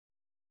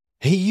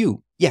Hey,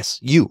 you. Yes,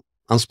 you.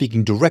 I'm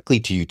speaking directly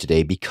to you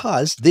today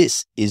because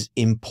this is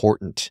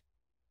important.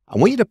 I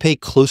want you to pay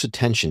close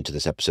attention to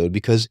this episode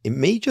because it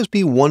may just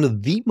be one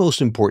of the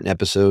most important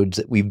episodes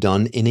that we've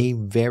done in a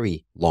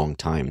very long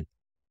time.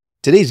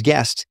 Today's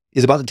guest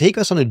is about to take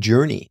us on a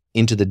journey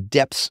into the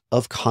depths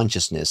of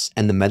consciousness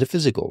and the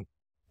metaphysical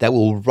that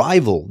will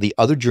rival the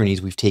other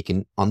journeys we've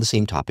taken on the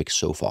same topic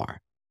so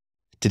far.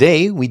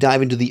 Today, we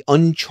dive into the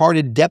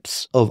uncharted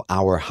depths of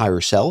our higher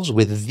selves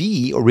with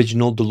the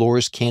original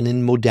Dolores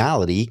Cannon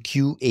modality,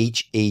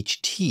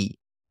 QHHT.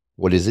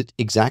 What is it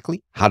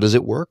exactly? How does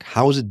it work?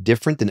 How is it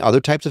different than other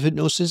types of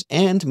hypnosis?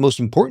 And most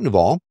important of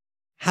all,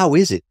 how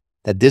is it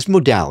that this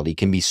modality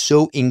can be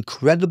so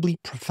incredibly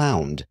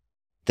profound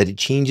that it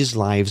changes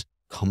lives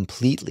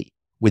completely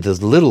with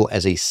as little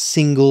as a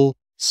single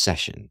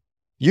session?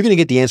 You're going to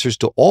get the answers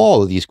to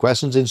all of these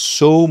questions and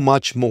so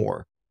much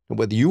more.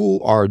 Whether you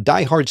are a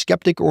diehard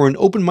skeptic or an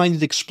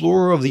open-minded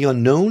explorer of the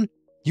unknown,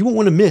 you won't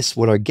want to miss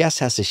what our guest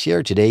has to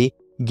share today.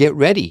 Get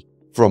ready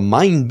for a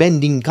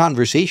mind-bending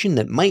conversation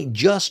that might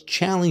just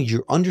challenge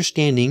your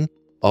understanding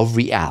of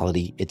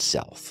reality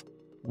itself.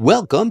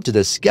 Welcome to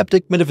the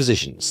Skeptic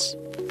Metaphysicians.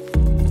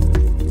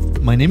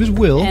 My name is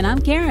Will. And I'm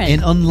Karen.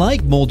 And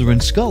unlike Mulder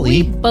and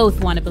Scully, we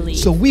both want to believe.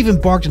 So we've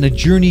embarked on a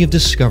journey of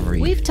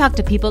discovery. We've talked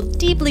to people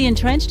deeply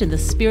entrenched in the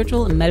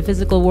spiritual and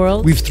metaphysical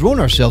world. We've thrown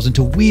ourselves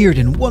into weird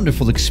and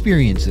wonderful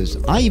experiences.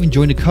 I even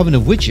joined a coven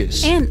of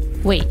witches.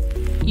 And wait,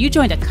 you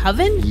joined a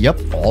coven? Yep,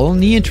 all in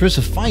the interest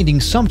of finding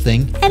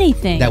something.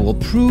 Anything. That will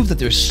prove that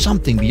there's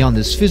something beyond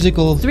this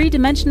physical,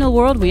 three-dimensional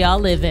world we all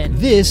live in.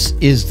 This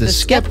is the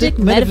Skeptic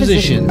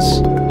Metaphysicians.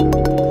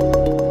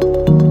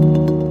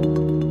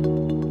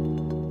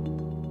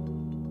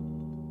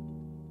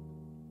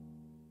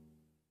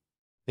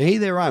 Hey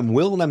there, I'm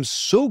Will, and I'm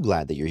so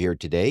glad that you're here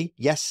today.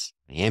 Yes,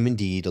 I am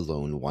indeed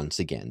alone once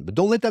again, but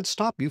don't let that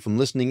stop you from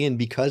listening in,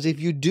 because if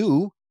you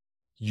do,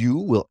 you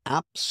will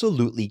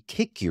absolutely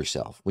kick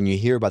yourself when you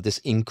hear about this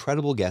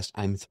incredible guest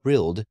I'm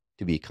thrilled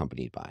to be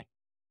accompanied by.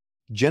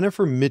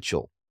 Jennifer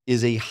Mitchell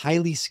is a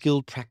highly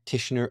skilled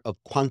practitioner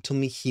of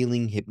Quantum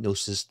Healing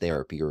Hypnosis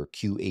Therapy, or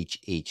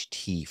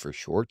QHHT for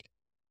short.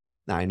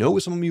 Now, I know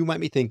what some of you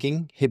might be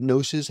thinking,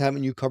 hypnosis,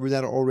 haven't you covered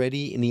that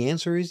already? And the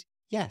answer is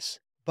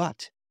yes,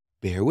 but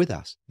bear with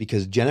us,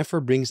 because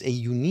Jennifer brings a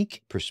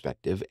unique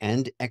perspective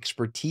and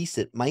expertise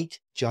that might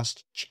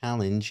just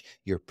challenge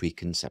your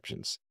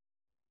preconceptions.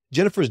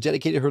 Jennifer has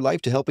dedicated her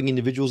life to helping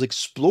individuals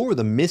explore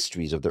the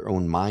mysteries of their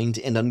own mind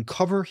and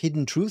uncover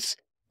hidden truths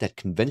that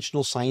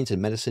conventional science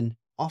and medicine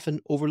often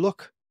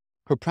overlook.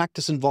 Her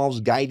practice involves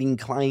guiding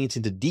clients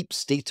into deep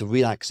states of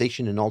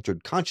relaxation and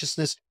altered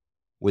consciousness,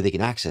 where they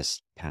can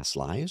access past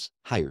lives,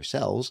 higher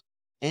selves,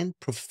 and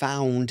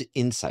profound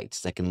insights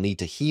that can lead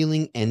to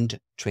healing and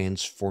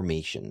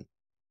transformation.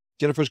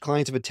 Jennifer's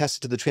clients have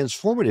attested to the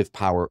transformative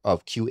power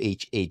of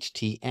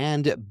QHHT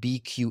and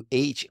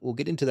BQH. We'll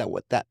get into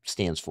what that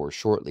stands for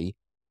shortly,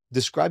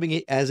 describing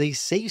it as a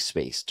safe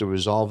space to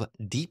resolve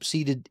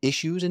deep-seated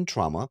issues and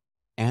trauma,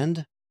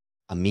 and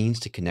a means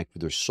to connect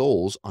with their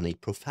souls on a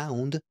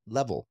profound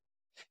level.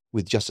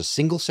 With just a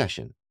single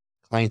session,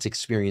 clients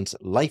experience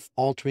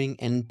life-altering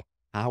and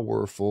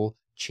powerful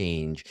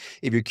change.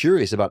 If you're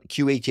curious about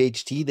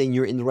QHHT, then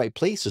you're in the right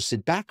place. So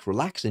sit back,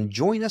 relax, and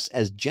join us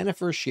as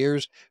Jennifer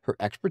shares her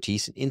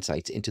expertise and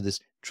insights into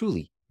this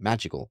truly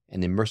magical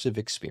and immersive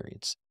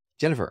experience.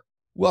 Jennifer,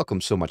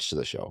 welcome so much to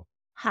the show.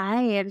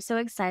 Hi, I'm so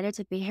excited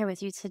to be here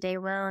with you today,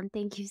 Will, and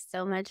thank you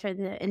so much for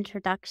the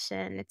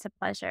introduction. It's a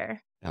pleasure.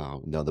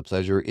 Oh, no, the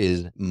pleasure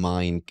is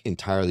mine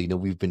entirely.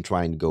 We've been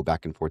trying to go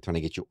back and forth, trying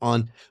to get you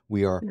on.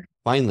 We are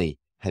finally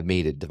have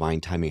made it.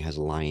 Divine timing has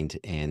aligned,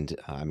 and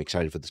I'm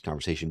excited for this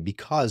conversation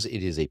because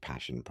it is a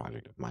passion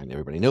project of mine.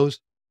 Everybody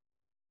knows,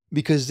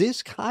 because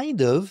this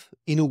kind of,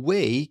 in a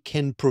way,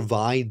 can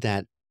provide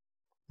that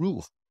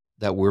proof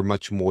that we're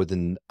much more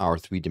than our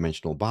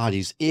three-dimensional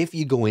bodies if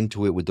you go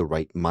into it with the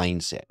right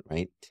mindset,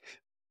 right?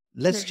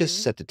 Let's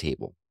just set the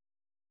table.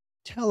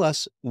 Tell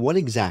us, what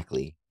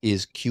exactly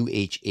is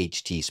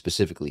QHHT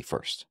specifically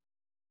first?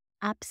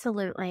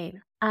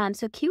 Absolutely.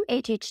 So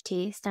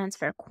QHHT stands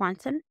for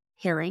Quantum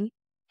Healing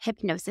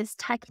Hypnosis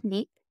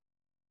Technique.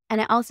 And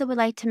I also would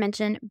like to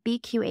mention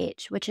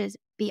BQH, which is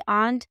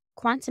Beyond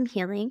Quantum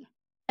Healing.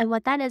 And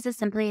what that is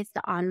simply it's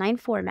the online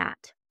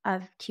format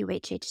of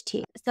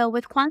QHHT. So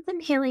with Quantum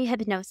Healing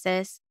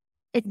Hypnosis,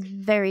 it's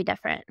very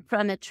different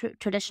from a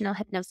traditional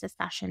hypnosis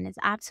session. It's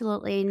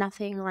absolutely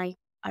nothing like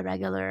a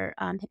regular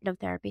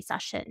hypnotherapy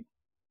session.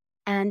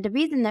 And the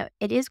reason that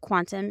it is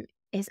quantum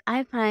is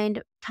I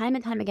find time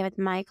and time again with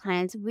my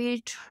clients,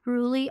 we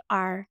truly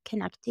are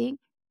connecting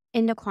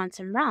in the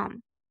quantum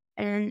realm.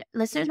 And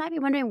listeners might be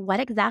wondering, what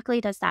exactly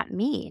does that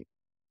mean?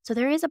 So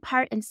there is a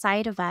part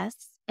inside of us,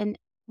 and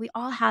we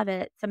all have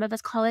it. Some of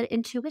us call it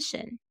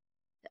intuition.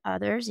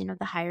 Others,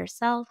 the higher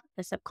self,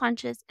 the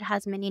subconscious, it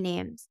has many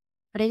names.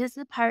 But it is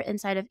the part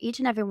inside of each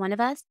and every one of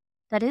us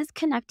that is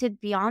connected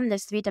beyond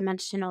this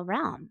three-dimensional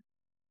realm.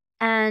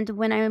 And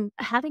when I'm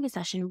having a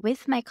session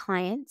with my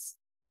clients,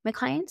 my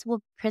clients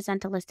will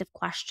present a list of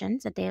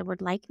questions that they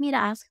would like me to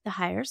ask the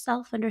higher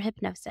self under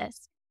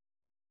hypnosis.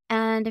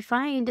 And I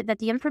find that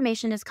the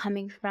information is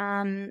coming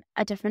from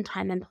a different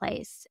time and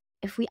place.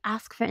 If we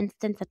ask, for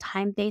instance, a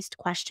time based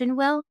question,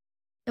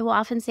 it will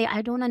often say,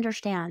 I don't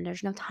understand.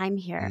 There's no time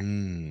here.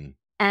 Mm,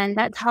 And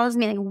that tells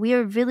me like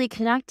we're really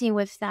connecting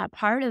with that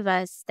part of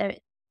us that,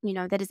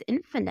 that is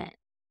infinite,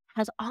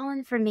 has all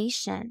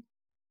information.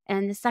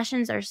 And the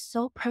sessions are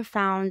so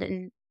profound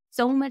and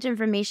so much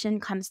information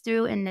comes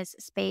through in this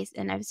space.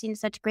 And I've seen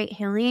such great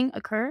healing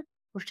occur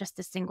with just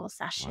a single right.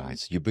 session.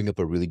 So you bring up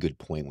a really good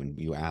point when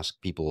you ask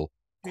people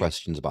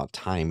questions about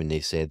time and they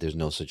say there's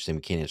no such thing.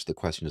 We can't answer the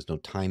question. There's no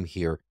time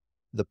here.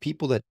 The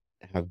people that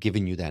have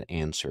given you that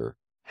answer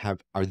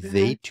are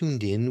they Mhm.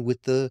 tuned in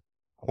with the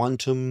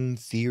quantum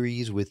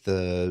theories, with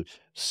the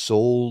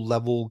soul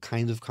level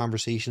kinds of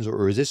conversations,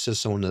 or is this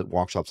just someone that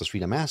walks off the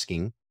street? I'm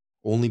asking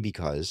only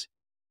because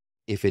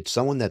if it's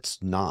someone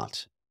that's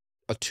not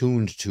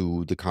attuned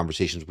to the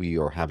conversations we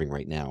are having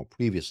right now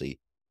previously,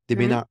 they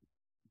may Mhm. not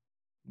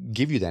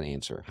give you that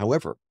answer.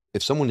 However,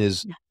 if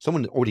Yeah.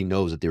 someone already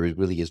knows that there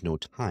really is no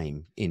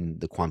time in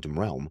the quantum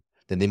realm,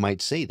 then they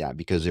might say that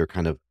because they're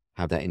kind of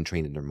have that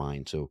entrained in their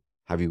mind. So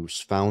have you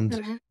found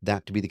Mhm.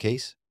 that to be the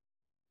case?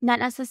 Not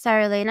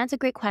necessarily. And that's a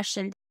great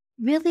question.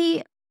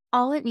 Really,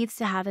 all it needs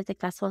to have a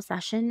successful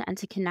session and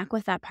to connect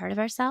with that part of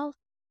ourselves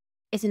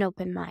is an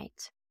open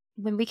mind.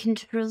 When we can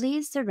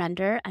truly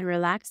surrender and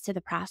relax to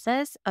the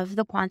process of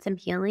the quantum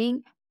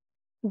healing,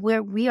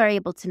 where we are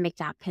able to make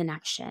that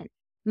connection.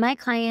 My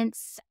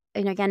clients,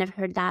 and again, I've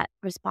heard that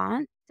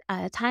response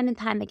time and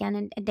time again,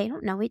 and they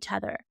don't know each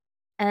other.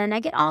 And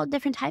I get all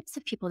different types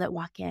of people that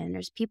walk in.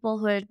 There's people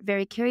who are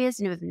very curious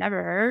and who have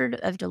never heard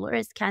of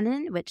Dolores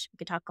Cannon, which we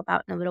could talk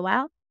about in a little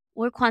while,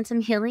 or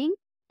quantum healing.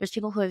 There's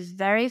people who are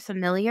very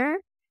familiar,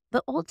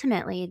 but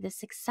ultimately, the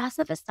success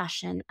of a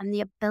session and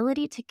the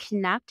ability to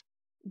connect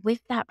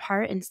with that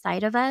part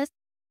inside of us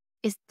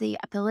is the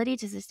ability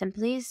to just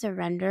simply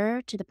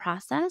surrender to the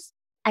process.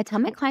 I tell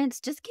my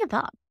clients, just give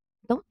up.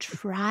 Don't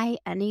try Right.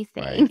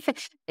 anything.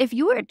 If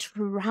you are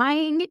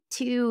trying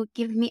to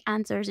give me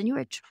answers and you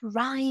are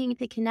trying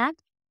to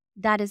connect,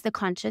 that is the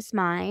conscious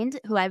mind,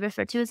 who I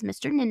refer to as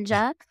Mr.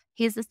 Ninja.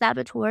 He's the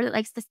saboteur that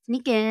likes to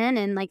sneak in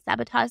and like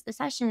sabotage the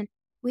session.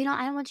 I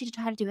don't want you to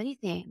try to do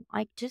anything.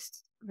 Like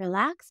just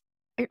relax.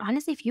 And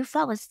honestly, if you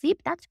fell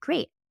asleep, that's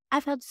great.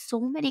 I've had so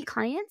many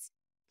clients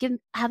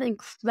have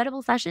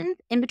incredible sessions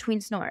in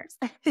between snores.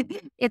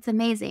 It's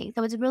amazing.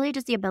 So it's really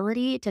just the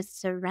ability to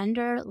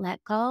surrender,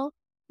 let go.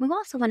 We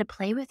also want to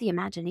play with the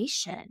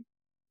imagination.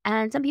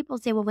 And some people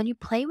say, well, when you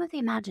play with the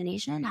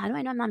imagination, how do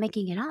I know I'm not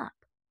making it up?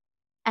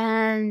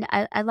 And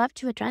I love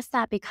to address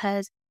that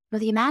because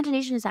the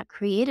imagination is that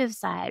creative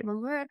side.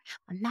 When we're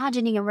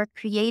imagining and we're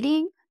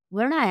creating,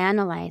 we're not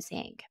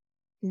analyzing.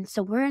 And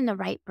so we're in the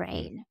right Mm.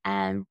 brain.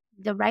 And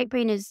the right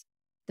brain is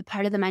the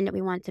part of the mind that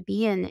we want to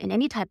be in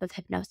any type of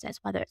hypnosis,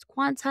 whether it's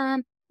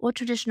quantum or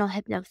traditional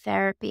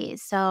hypnotherapy.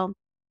 So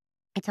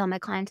I tell my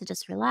clients to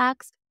just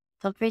relax,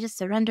 feel free to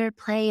surrender,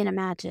 play, and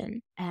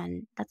imagine.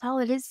 And that's all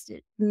it is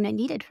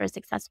needed for a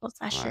successful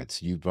All session. right.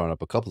 So you brought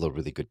up a couple of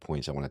really good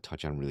points I want to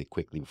touch on really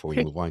quickly before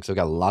we move on. Because I've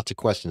got lots of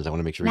questions. I want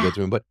to make sure we Yeah. get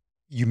through them. But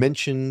you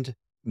mentioned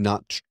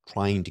not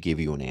trying to give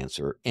you an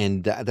answer.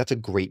 And that's a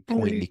great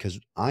point Mhm. because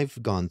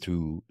I've gone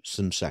through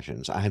some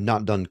sessions. I have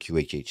not done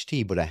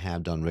QHHT, but I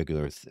have done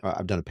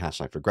I've done past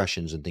life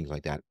regressions and things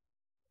like that.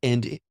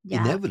 And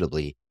Yeah.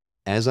 inevitably,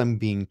 as I'm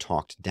being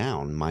talked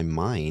down, my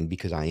mind,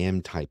 because I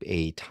am type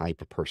A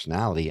type of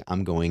personality,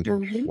 I'm going,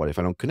 Mhm. what if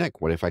I don't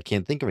connect? What if I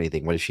can't think of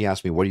anything? What if she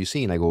asks me, what do you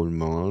see? And I go,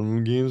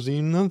 "Mom, I can't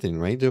see nothing,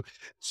 right?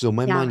 So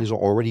my mind Yeah. is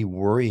already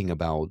worrying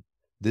about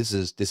this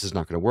is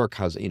not going to work.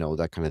 How's,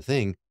 that kind of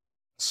thing.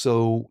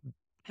 So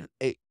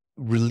it,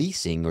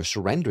 releasing or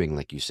surrendering,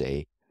 like you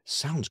say,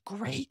 sounds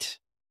great.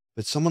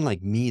 But someone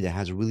like me that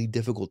has a really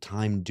difficult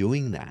time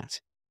doing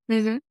that,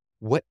 Mhm.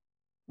 what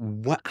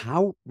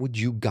how would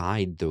you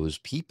guide those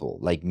people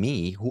like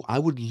me who I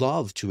would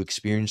love to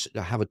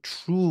have a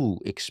true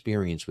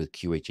experience with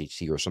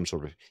QHHC or some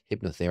sort of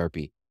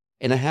hypnotherapy?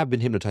 And I have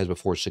been hypnotized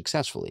before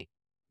successfully.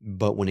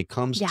 But when it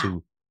comes Yeah.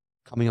 to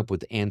coming up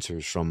with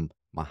answers from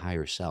my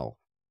higher self,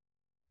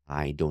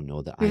 I don't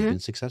know that I've Mhm. been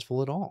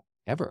successful at all,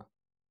 ever.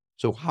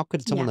 So how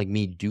could someone Yeah. like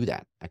me do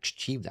that,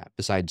 achieve that,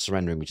 besides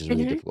surrendering, which is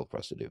really Mhm. difficult for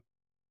us to do?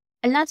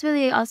 And that's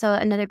really also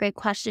another great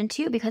question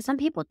too, because some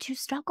people do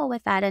struggle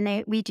with that.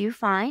 And we do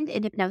find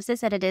in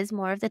hypnosis that it is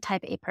more of the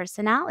type A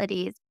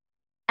personalities.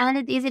 And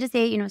it's easy to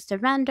say,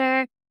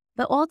 surrender.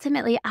 But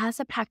ultimately, as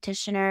a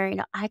practitioner,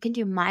 I can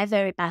do my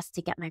very best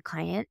to get my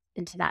client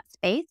into that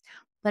space.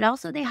 But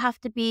also they have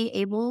to be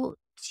able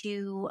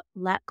to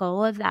let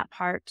go of that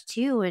part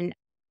too and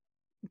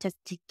just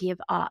to give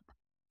up.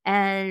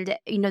 And,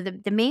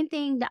 the main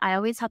thing that I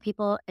always tell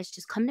people is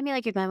just come to me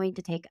like you're going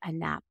to take a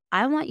nap.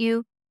 I want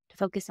you to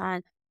focus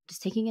on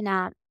just taking a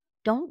nap.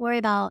 Don't worry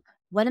about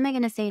what am I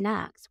going to say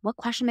next? What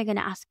question am I going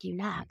to ask you Mm.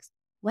 next?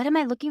 What am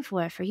I looking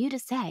for you to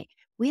say?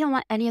 We don't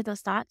want any of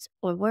those thoughts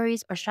or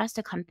worries or stress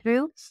to come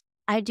through.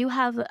 I do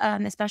have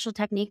a special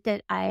technique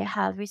that I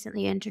have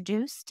recently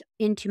introduced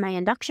into my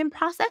induction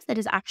process that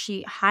is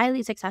actually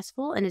highly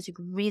successful and is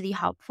really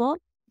helpful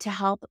to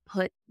help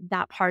put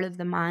that part of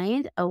the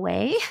mind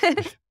away.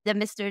 The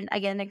Mr.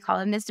 Again, I call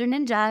him Mr.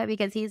 Ninja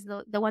because he's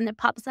the one that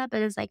pops up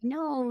and is like,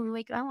 no,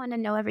 like I want to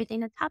know everything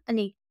that's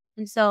happening.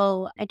 And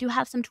so I do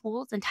have some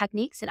tools and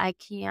techniques that I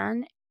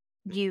can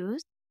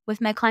use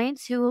with my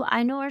clients who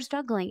I know are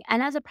struggling.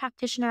 And as a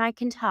practitioner, I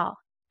can tell.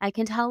 I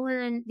can tell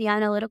when the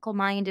analytical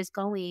mind is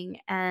going.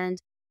 And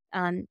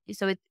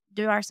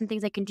there are some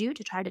things I can do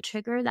to try to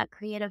trigger that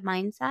creative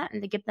mindset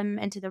and to get them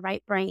into the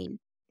right brain,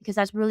 because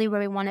that's really where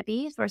we want to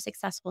be for a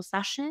successful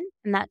session.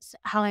 And that's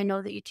how I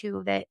know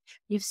that that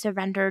you've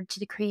surrendered to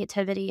the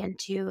creativity and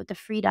to the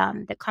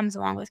freedom that comes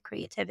along with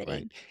creativity.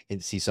 Right.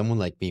 And see, someone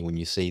like me, when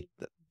you say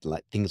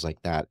like things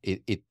like that,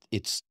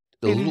 it's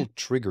a Mhm. little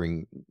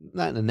triggering,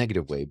 not in a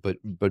negative way, but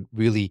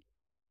really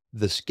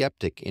the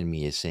skeptic in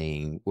me is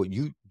saying what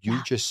you're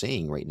Yeah. just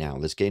saying right now.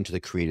 Let's get into the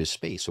creative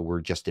space. So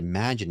we're just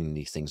imagining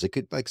these things. It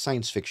could like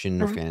science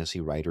fiction or Mhm. fantasy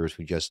writers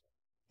who just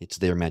it's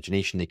their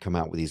imagination. They come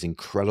out with these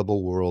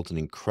incredible worlds and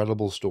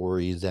incredible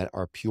stories that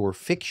are pure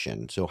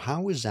fiction. So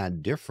how is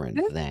that different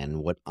Mhm. than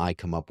what I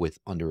come up with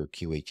under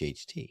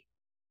QHHT?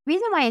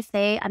 Reason why I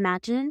say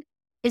imagine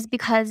is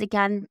because,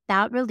 again,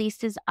 that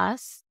releases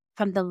us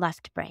from the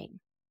left brain.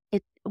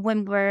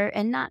 When we're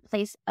in that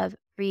place of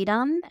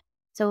freedom.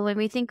 So when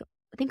we think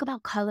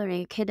about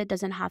coloring, a kid that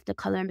doesn't have to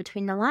color in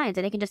between the lines,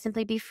 and they can just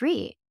simply be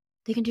free.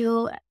 They can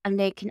do and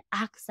they can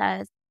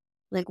access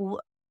like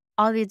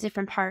all these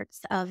different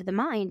parts of the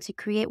mind to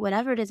create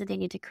whatever it is that they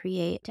need to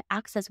create, to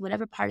access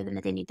whatever part of them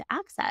that they need to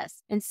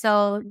access. And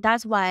so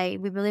that's why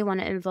we really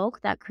want to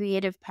invoke that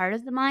creative part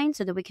of the mind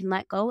so that we can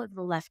let go of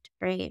the left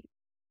brain.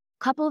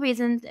 Couple of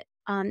reasons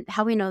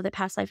how we know that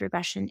past life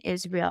regression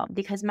is real,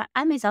 because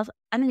I myself,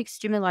 I'm an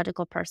extremely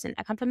logical person.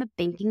 I come from a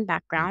banking Mm.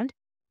 background.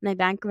 My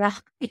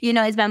background,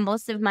 I spent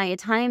most of my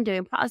time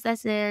doing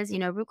processes,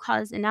 root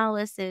cause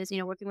analysis,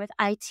 working with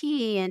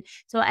IT. And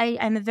so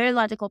I'm a very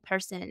logical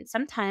person.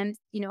 Sometimes,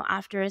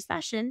 after a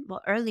session,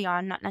 well, early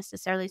on, not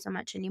necessarily so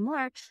much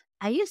anymore,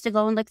 I used to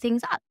go and look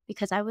things up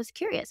because I was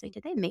curious. Like,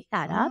 did they make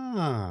that up?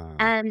 Ah,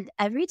 And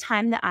every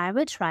time that I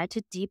would try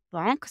to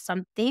debunk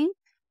something,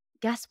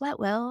 guess what,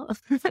 Will?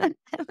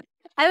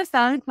 I have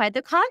found quite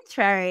the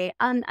contrary.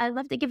 I'd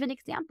love to give an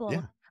example.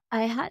 yeah.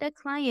 I had a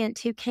client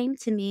who came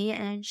to me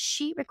and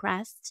she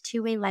regressed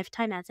to a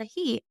lifetime as a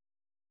he.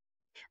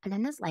 And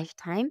in this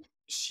lifetime,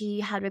 she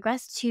had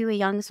regressed to a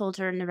young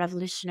soldier in the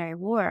Revolutionary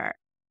War.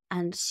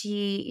 And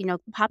she,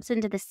 pops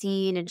into the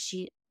scene and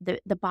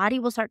the body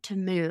will start to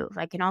move.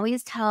 I can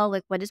always tell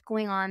like what is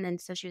going on. And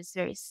so she was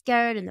very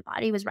scared and the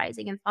body was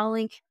rising and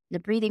falling. The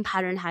breathing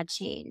pattern had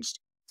changed.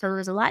 So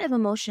there's a lot of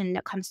emotion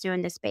that comes through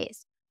in this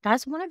space.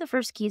 That's one of the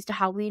first keys to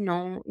how we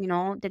know,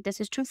 that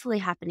this is truthfully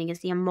happening is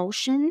the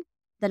emotion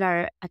that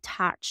are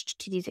attached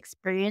to these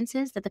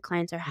experiences that the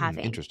clients are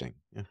having. Interesting.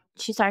 Yeah.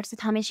 She starts to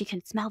tell me she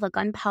can smell the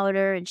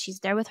gunpowder and she's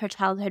there with her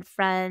childhood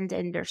friend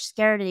and they're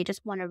scared and they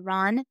just want to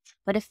run.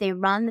 But if they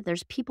run,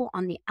 there's people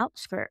on the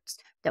outskirts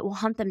that will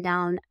hunt them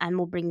down and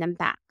will bring them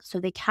back. So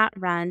they can't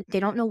run.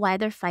 They don't know why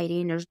they're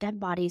fighting. There's dead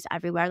bodies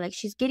everywhere. Like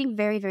she's getting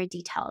very, very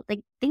detailed.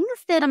 Like things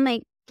that I'm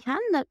like,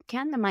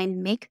 can the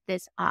mind make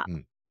this up?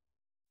 Mm.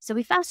 So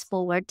we fast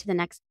forward to the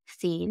next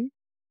scene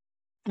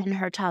and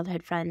her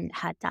childhood friend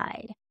had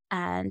died.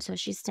 And so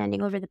she's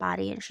standing over the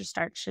body and she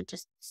starts to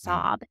just Mm.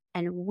 sob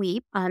and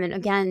weep. And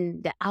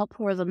again, the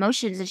outpour of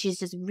emotions, and she's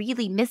just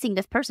really missing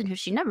this person who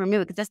she never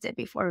knew existed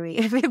before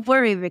we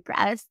before we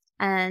regressed.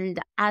 And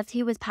as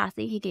he was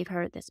passing, he gave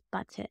her this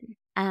button.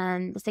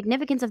 And the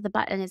significance of the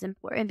button is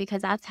important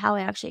because that's how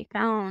I actually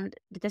found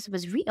that this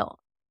was real.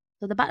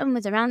 So the button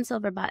was a round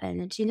silver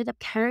button, and she ended up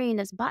carrying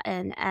this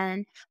button.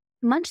 And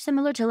much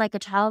similar to like a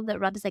child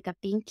that rubs like a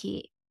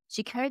binky,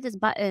 she carried this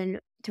button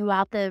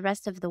throughout the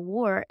rest of the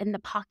war in the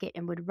pocket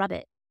and would rub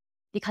it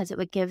because it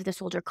would give the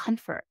soldier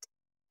comfort.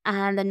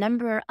 And the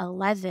number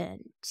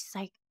 11, she's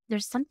like,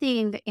 there's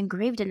something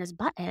engraved in this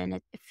button.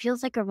 It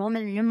feels like a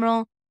Roman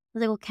numeral. I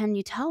was like, well, can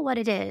you tell what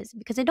it is?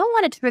 Because I don't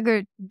want to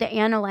trigger the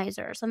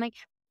analyzer. So I'm like,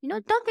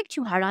 don't think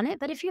too hard on it.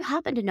 But if you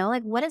happen to know,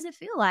 like, what does it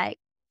feel like?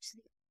 She's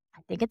like,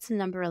 I think it's the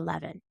number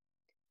 11.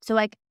 So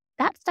like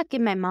that stuck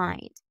in my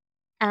mind.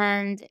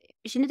 And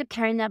she ended up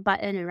carrying that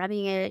button and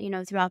rubbing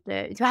it, throughout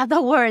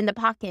the war in the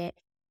pocket.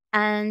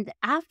 And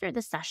after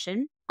the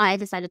session, I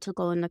decided to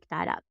go and look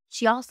that up.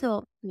 She also,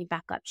 let me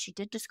back up. She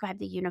did describe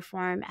the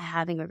uniform as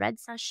having a red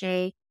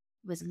sachet, it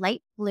was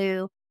light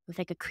blue with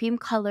like a cream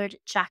colored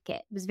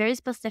jacket. It was very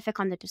specific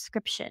on the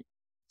description.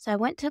 So I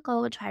went to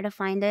go and try to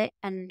find it.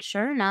 And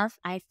sure enough,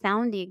 I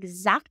found the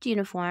exact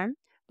uniform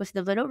with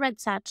the little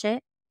red sachet,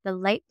 the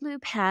light blue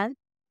pants,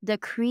 the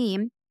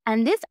cream.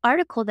 And this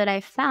article that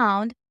I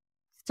found,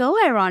 so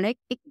ironic,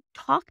 it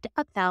talked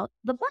about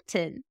the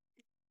button.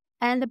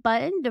 And the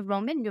button, the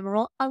Roman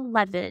numeral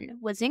 11,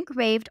 was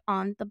engraved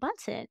on the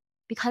button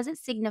because it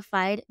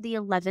signified the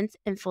 11th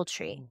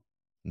infantry.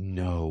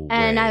 No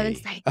And I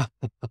was way.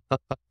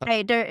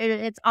 like,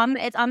 it's on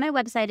my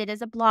website. It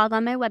is a blog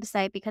on my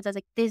website because I was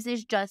like, this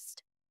is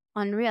just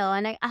unreal.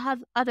 And I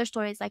have other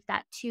stories like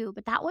that too,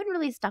 but that one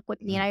really stuck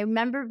with me. And Mm, I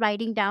remember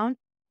writing down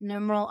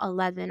numeral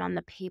 11 on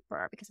the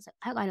paper because I was like,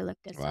 I gotta look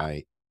this up.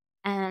 right.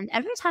 And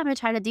every time I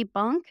try to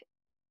debunk,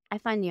 I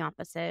find the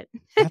opposite.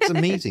 That's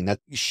amazing. That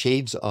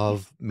shades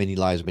of Many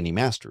Lives, Many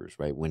Masters,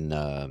 right? When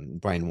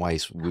Brian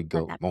Weiss would Love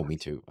go, that oh, book. me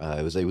too.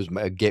 It was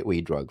a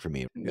gateway drug for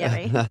me.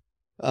 Yeah,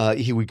 right.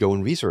 He would go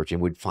and research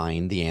and would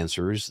find the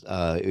answers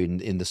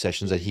in the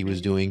sessions that he was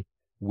Mhm. doing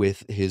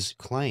with his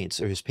clients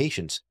or his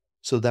patients.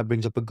 So that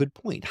brings up a good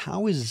point.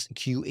 How is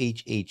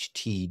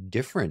QHHT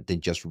different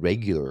than just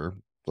regular,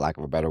 for lack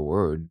of a better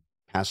word,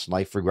 past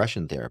life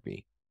regression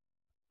therapy?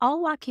 I'll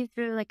walk you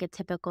through like a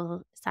typical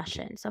Okay.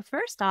 session. So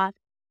first off,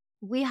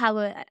 we have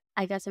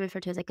I guess I refer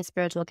to as like a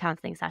spiritual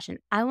counseling session.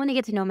 I want to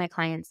get to know my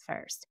clients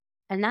first.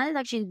 And that is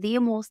actually the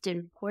most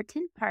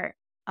important part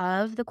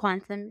of the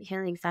quantum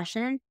healing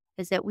session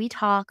is that we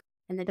talk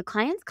and that the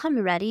clients come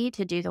ready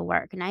to do the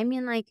work. And I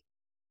mean, like,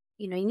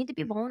 you need to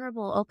be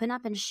vulnerable, open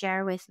up and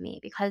share with me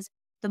because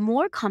the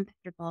more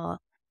comfortable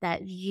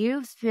that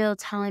you feel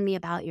telling me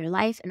about your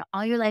life and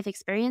all your life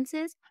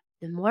experiences,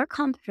 the more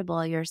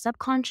comfortable your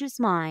subconscious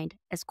mind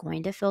is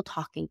going to feel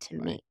talking to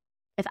me. Right.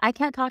 If I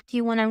can't talk to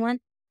you one on one,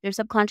 your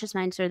subconscious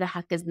mind sure the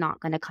heck is not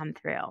going to come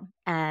through.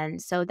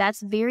 And so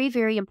that's very,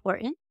 very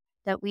important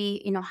that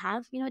we,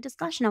 have, a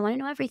discussion. I want to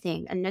know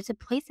everything. And there's a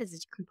place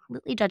that's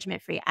completely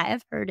judgment free. I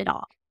have heard it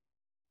all.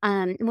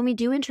 When we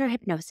do enter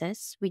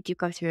hypnosis, we do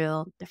go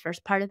through the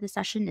first part of the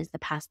session is the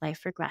past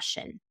life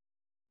regression.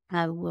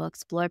 We'll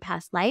explore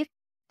past life.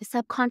 The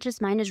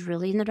subconscious mind is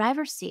really in the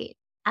driver's seat.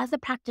 As a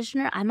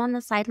practitioner, I'm on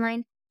the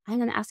sideline.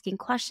 I'm asking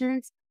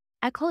questions.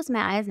 I close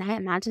my eyes and I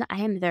imagine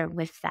I am there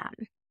with them.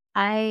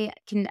 I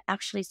can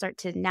actually start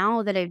to,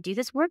 now that I do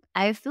this work,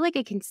 I feel like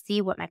I can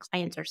see what my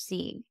clients are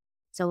seeing.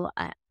 So,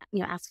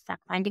 ask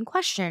fact finding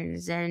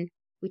questions and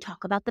we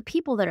talk about the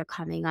people that are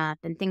coming up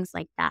and things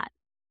like that.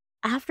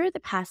 After the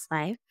past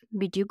life,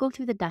 we do go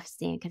through the death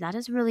scene because that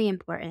is really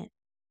important,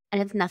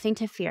 and it's nothing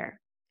to fear.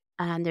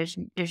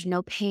 There's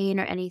no pain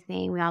or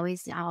anything. I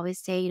always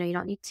say, you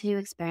don't need to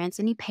experience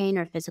any pain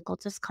or physical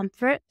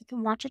discomfort. You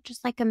can watch it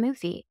just like a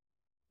movie.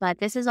 But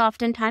this is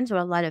oftentimes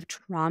where a lot of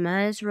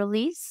trauma is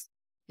released.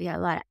 We get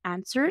a lot of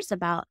answers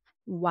about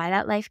why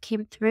that life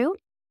came through.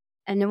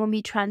 And then when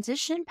we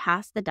transition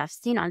past the death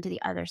scene onto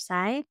the other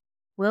side,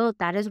 well,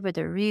 that is where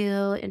the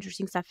real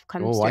interesting stuff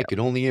comes Oh, through. I could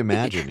only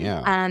imagine.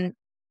 Yeah. um,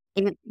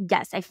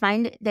 yes, I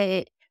find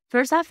that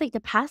first off, like the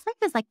past life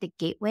is like the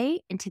gateway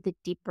into the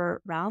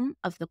deeper realm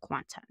of the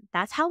quantum.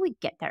 That's how we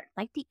get there,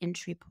 like the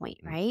entry point,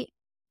 Mm. right?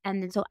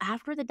 And then so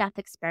after the death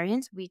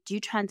experience, we do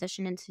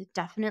transition into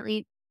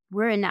definitely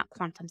we're in that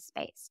quantum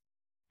space.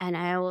 And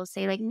I will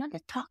say, like, no,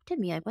 just talk to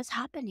me. Like, what's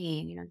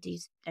happening?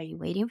 Are you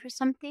waiting for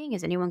something?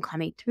 Is anyone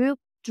coming through?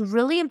 It's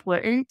really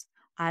important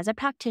as a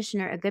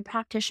practitioner. A good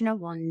practitioner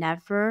will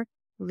never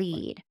Right.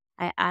 lead.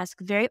 I ask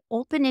very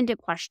open ended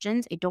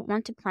questions. I don't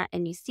want to plant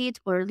any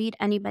seeds or lead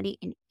anybody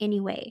in any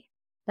way.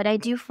 But I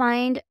do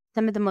find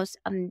some of the most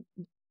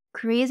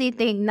crazy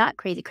thing, not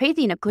crazy,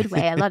 crazy in a good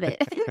way. I love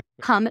it.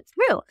 Come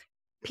through.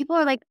 People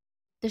are like,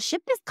 the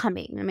ship is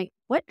coming. I'm like,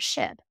 what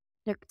ship?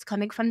 It's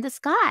coming from the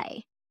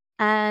sky.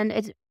 And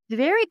it's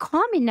very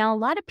common now. A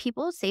lot of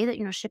people say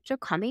that, ships are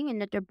coming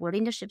and that they're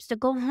boarding the ships to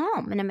go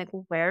home. And I'm like,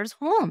 well, where's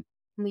home?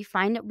 And we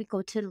find that we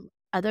go to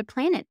other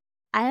planets.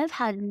 I have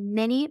had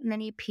many,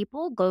 many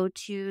people go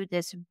to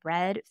this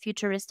red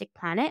futuristic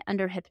planet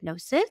under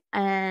hypnosis.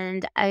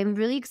 And I'm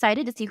really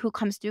excited to see who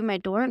comes through my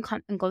door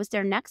and goes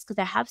there next because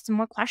I have some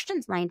more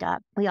questions lined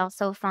up. We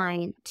also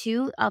find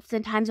two,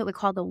 oftentimes what we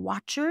call the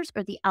watchers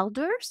or the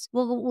elders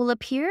will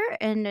appear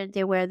and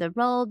they wear the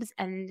robes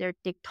and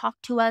they talk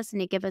to us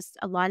and they give us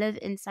a lot of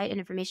insight and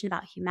information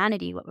about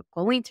humanity, what we're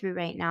going through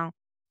right now.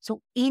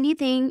 So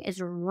anything is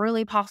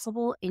really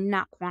possible in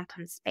that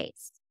quantum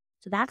space.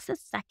 So that's the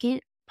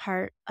second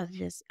part of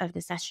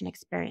the session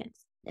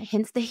experience.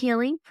 Hence the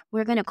healing,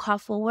 we're going to call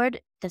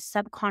forward the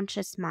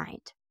subconscious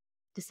mind.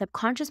 The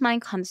subconscious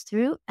mind comes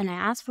through and I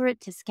ask for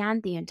it to scan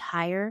the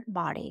entire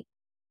body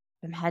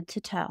from head to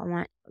toe. I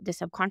want the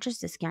subconscious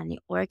to scan the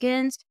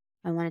organs.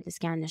 I want it to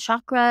scan the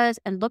chakras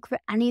and look for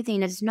anything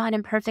that's not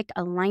in perfect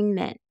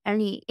alignment,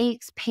 any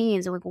aches,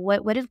 pains, like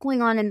what is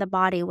going on in the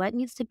body, what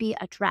needs to be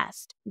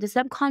addressed. The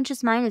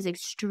subconscious mind is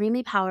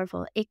extremely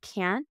powerful. It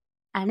can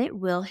and it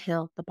will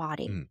heal the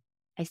body. Mm.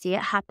 I see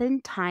it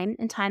happen time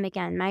and time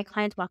again. My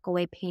clients walk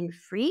away pain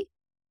free.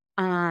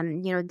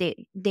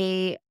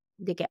 They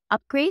get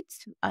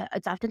upgrades.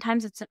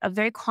 It's a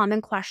very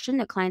common question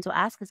that clients will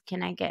ask is,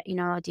 can I get, a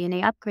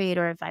DNA upgrade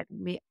or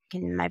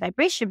can my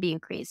vibration be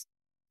increased?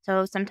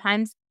 So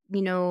sometimes,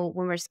 when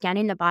we're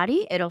scanning the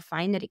body, it'll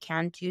find that it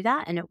can do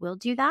that and it will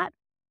do that.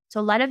 So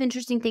a lot of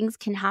interesting things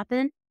can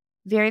happen.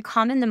 Very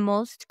common. The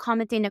most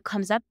common thing that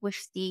comes up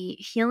with the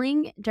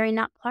healing during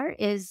that part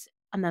is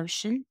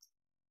emotions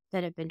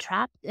that have been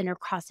trapped and are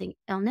causing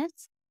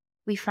illness.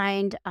 We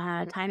find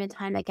time and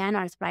time again,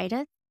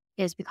 arthritis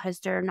is because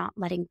they're not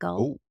letting go.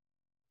 Oh,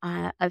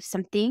 of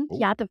something. Oh,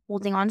 Yeah, they're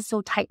holding on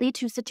so tightly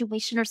to a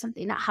situation or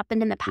something that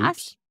happened in the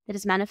past oops. that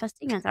is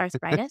manifesting as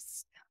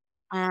arthritis.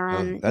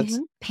 That's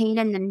Pain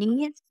in the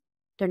knees.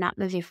 They're not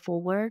moving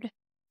forward.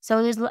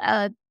 So there's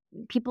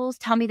people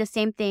tell me the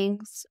same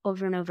things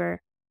over and over.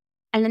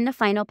 And then the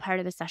final part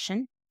of the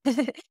session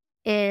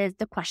is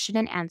the question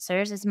and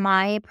answers. Is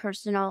my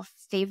personal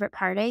favorite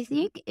part, I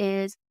think,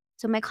 is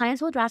so my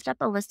clients will draft up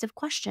a list of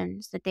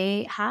questions that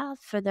they have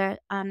for their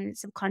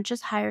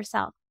subconscious higher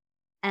self.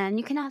 And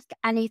you can ask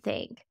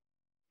anything,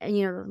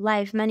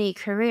 life, money,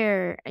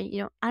 career,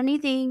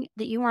 anything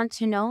that you want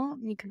to know,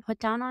 you can put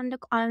down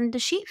on the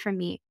sheet for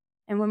me.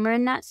 And when we're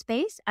in that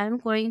space, I'm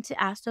going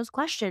to ask those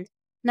questions.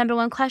 Number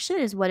one question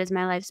is, what is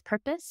my life's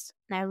purpose?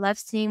 And I love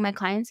seeing my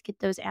clients get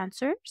those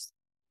answers.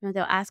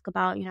 They'll ask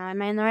about,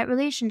 am I in the right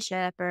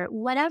relationship or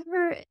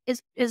whatever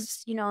is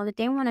that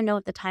they want to know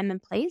at the time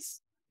and place.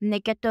 And they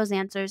get those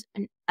answers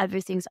and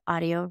everything's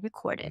audio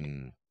recorded.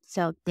 mm,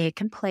 So they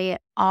can play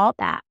it all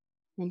back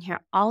and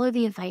hear all of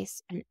the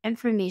advice and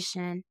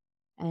information.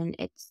 And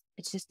it's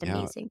just yeah,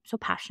 amazing. So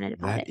passionate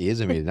about that it. is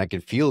amazing. I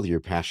can feel your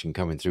passion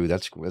coming through.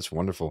 That's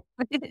wonderful.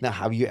 Now,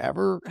 have you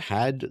ever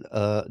had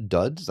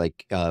duds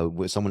like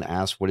when someone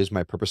asks, "What is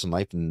my purpose in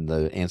life?" and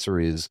the answer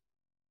is,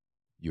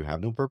 "You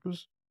have no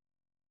purpose."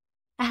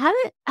 I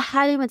haven't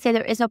had anyone say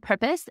there is no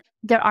purpose.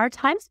 There are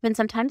times when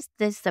sometimes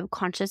the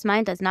subconscious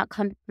mind does not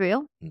come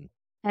through. Mm,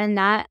 And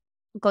that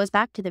goes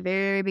back to the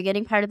very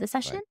beginning part of the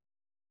session right.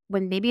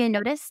 when maybe I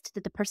noticed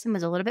that the person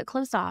was a little bit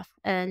closed off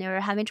and they were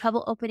having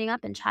trouble opening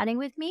up and chatting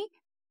with me.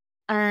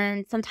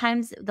 And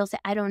sometimes they'll say,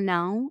 I don't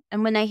know.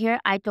 And when I hear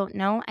I don't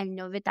know, I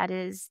know that that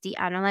is the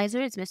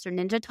analyzer. It's Mr.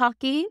 Ninja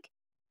talking.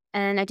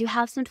 And I do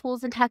have some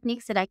tools and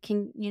techniques that I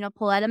can,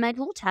 pull out of my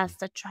tool chest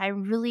to try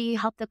and really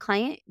help the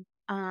client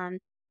um,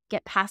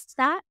 get past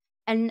that.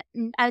 And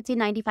I would say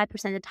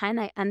 95% of the time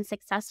I am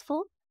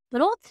successful.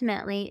 But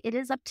ultimately, it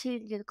is up to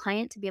the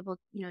client to be able,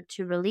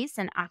 to release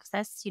and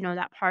access,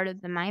 that part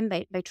of the mind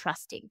by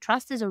trusting.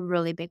 Trust is a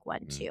really big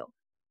one Mm, too.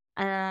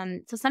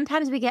 So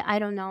sometimes we get, I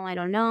don't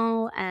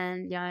know,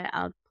 and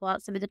I'll pull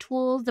out some of the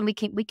tools, and we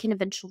can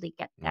eventually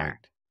get there.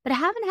 right. But I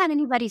haven't had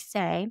anybody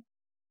say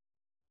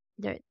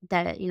that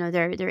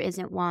there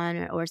isn't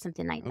one or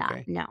something like that.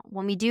 Okay. No,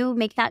 when we do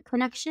make that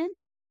connection,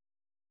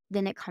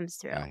 then it comes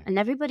through, Right. and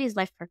everybody's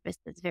life purpose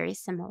is very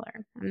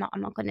similar. I'm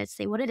not going to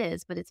say what it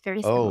is, but it's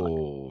very similar.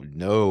 Oh,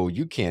 no,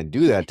 you can't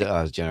do that to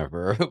us,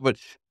 Jennifer. But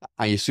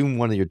I assume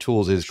one of your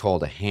tools is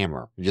called a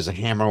hammer. Just a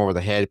hammer over the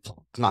head,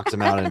 knocks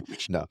them out,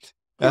 and no.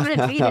 I'm going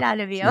to beat it out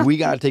of you. We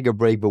got to take a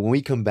break, but when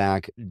we come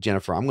back,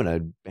 Jennifer, I'm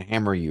going to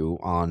hammer you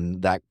on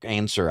that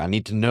answer. I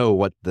need to know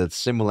what the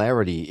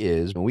similarity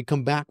is. When we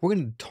come back, we're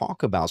going to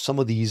talk about some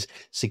of these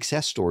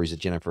success stories that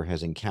Jennifer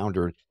has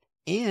encountered.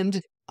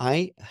 And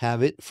I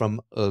have it from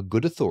a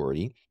good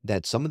authority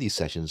that some of these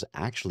sessions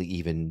actually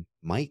even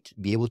might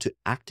be able to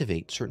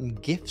activate certain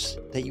gifts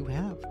that you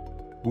have.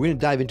 We're going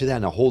to dive into that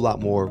and a whole lot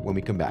more when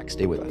we come back.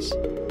 Stay with us.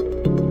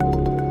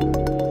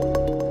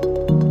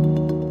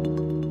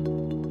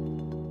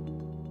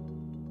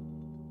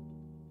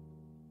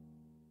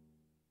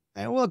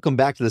 And welcome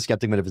back to the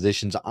Skeptic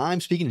Metaphysicians. I'm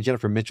speaking to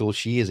Jennifer Mitchell.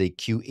 She is a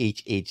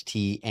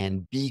QHHT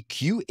and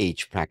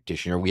BQH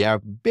practitioner. We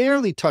have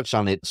barely touched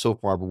on it so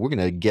far, but we're going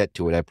to get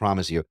to it, I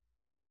promise you.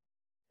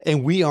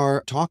 And we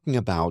are talking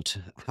about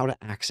how to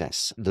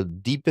access the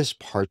deepest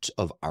parts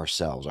of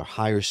ourselves, our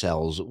higher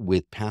selves,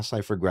 with past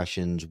life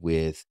regressions,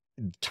 with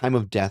time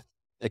of death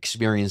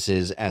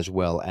experiences, as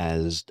well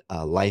as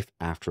life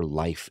after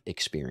life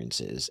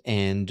experiences.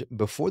 And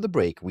before the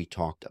break, we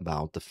talked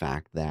about the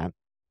fact that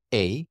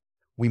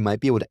we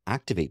might be able to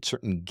activate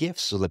certain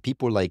gifts so that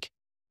people are like,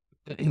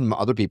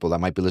 other people that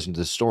might be listening to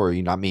this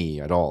story, not me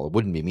at all. It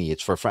wouldn't be me.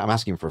 It's for a friend. I'm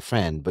asking for a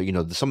friend, but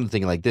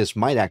something like this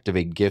might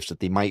activate gifts that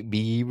they might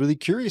be really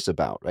curious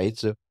about, right?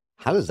 So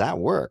how does that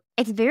work?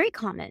 It's very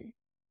common,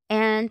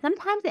 and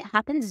sometimes it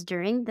happens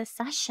during the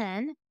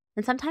session,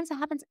 and sometimes it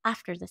happens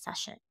after the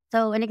session.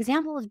 So an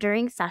example of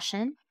during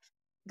session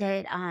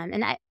that,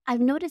 and I've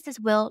noticed this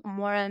will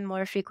more and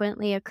more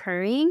frequently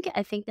occurring.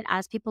 I think that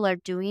as people are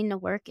doing the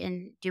work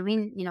and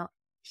doing,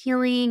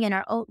 healing and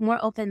are more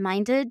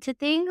open-minded to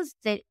things,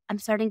 that I'm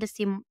starting to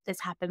see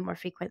this happen more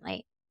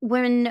frequently.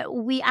 When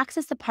we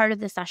access the part of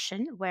the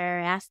session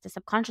where I ask the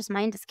subconscious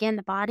mind to scan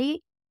the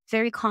body,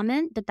 very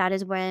common that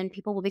is when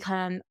people will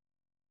become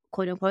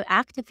quote unquote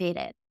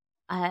activated.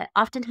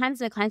 Oftentimes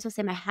the clients will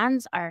say, my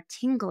hands are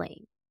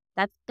tingling.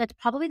 That's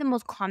probably the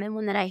most common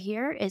one that I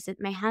hear is that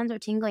my hands are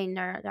tingling,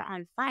 they're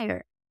on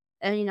fire.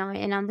 And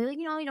I'm like,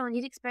 you don't need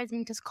to experience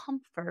any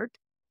discomfort.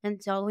 And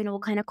so, we'll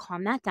kind of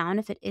calm that down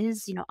if it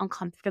is,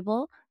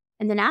 uncomfortable.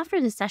 And then after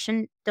the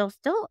session, I'll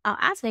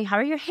ask, like, how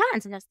are your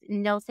hands?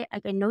 And they'll say,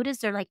 like, I notice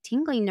they're like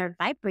tingling, they're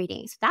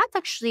vibrating. So that's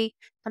actually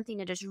something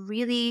that is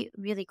really,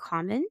 really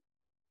common.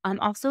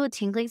 Also a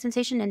tingling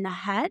sensation in the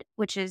head,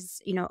 which is,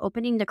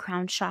 opening the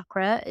crown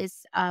chakra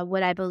is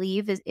what I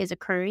believe is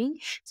occurring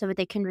so that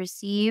they can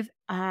receive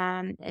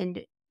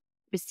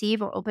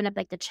or open up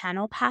like the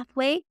channel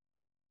pathway.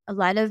 A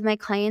lot of my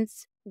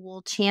clients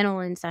will channel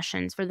in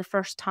sessions for the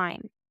first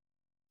time.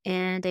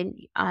 And then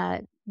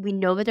we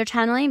know that they're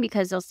channeling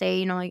because they'll say,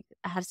 you know, like,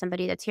 I have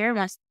somebody that's here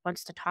and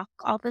wants to talk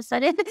all of a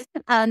sudden.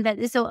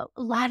 So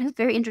a lot of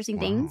very interesting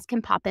Wow. things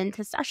can pop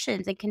into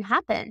sessions and can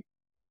happen.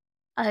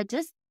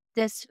 Just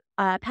this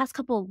past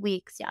couple of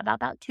weeks, yeah,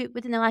 about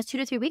within the last 2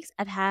 to 3 weeks,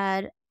 I've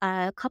had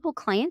a couple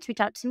clients reach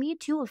out to me.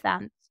 Two of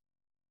them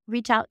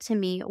reach out to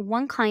me.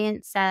 One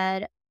client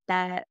said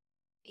that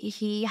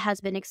he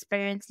has been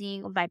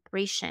experiencing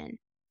vibration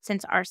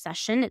since our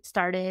session. It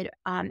started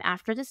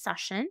after the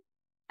session.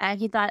 And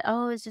he thought,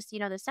 oh, it's just, you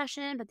know, the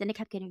session. But then it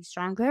kept getting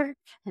stronger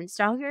and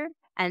stronger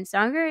and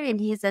stronger. And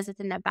he says it's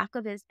in the back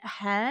of his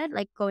head,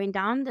 like going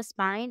down the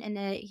spine. And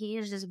that he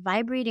is just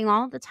vibrating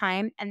all the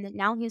time. And that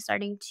now he's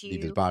starting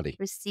Leave his to body.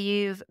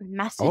 receive Oh.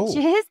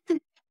 messages.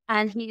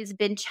 And he's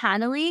been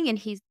channeling and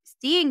he's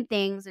seeing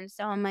things. And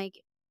so I'm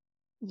like,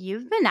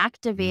 you've been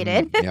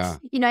activated. Yeah.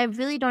 You know, I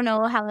really don't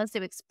know how else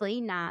to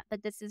explain that,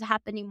 but this is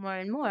happening more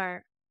and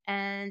more.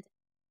 And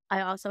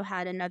I also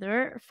had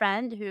another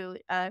friend who,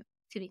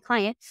 excuse me,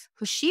 client,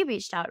 who she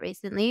reached out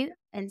recently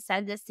and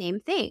said the same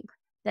thing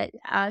that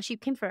she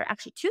came for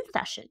actually 2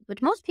 sessions,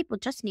 which most people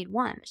just need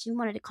one. She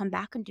wanted to come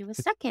back and do a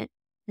second.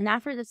 And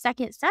after the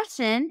second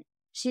session,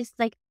 she's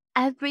like,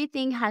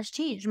 everything has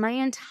changed. My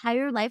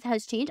entire life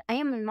has changed. I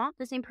am not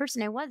the same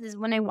person I was as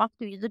when I walked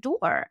through the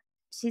door.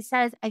 She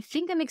says, I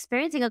think I'm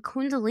experiencing a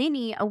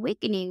Kundalini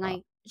awakening. Wow.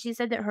 Like, she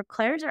said that her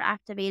clairs are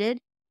activated.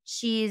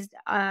 She's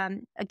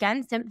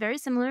again very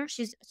similar.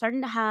 She's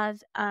starting to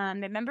have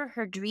remember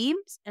her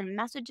dreams and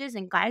messages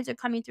and guides are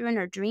coming through in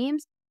her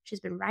dreams. She's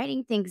been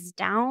writing things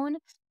down.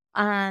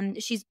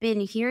 She's been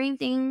hearing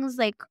things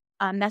like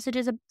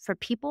messages for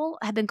people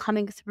have been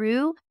coming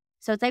through.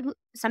 So it's like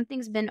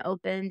something's been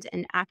opened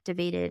and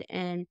activated,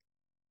 and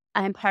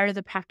I'm part of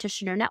the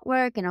practitioner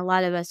network, and a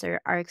lot of us are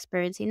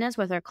experiencing this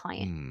with our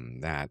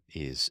clients. That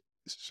is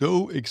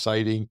so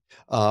exciting.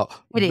 Uh,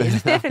 It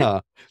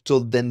is. so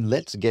then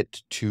let's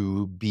get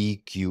to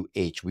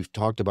BQH. We've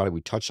talked about it.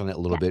 We touched on it a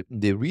little Yeah.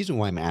 bit. The reason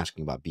why I'm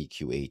asking about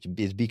BQH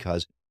is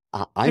because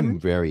Mhm. I'm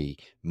very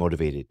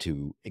motivated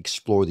to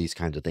explore these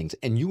kinds of things.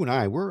 And you and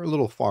I, we're a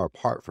little far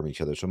apart from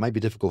each other. So it might be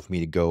difficult for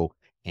me to go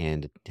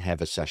and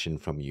have a session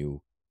from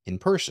you in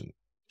person.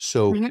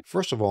 So Mhm.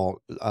 first of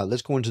all,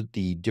 let's go into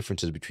the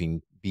differences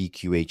between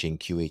BQH and Yeah.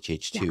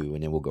 QHH2,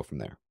 and then we'll go from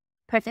there.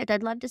 Perfect.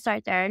 I'd love to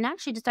start there. And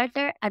actually, to start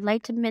there, I'd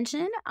like to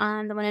mention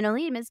the one and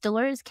only Miss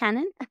Dolores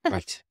Cannon,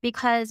 Right.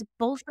 because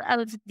both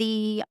of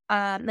the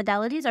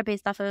modalities are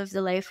based off of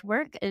the life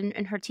work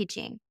and her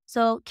teaching.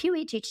 So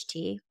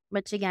QHHT,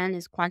 which again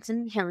is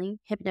Quantum Healing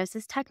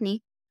Hypnosis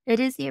Technique, it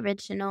is the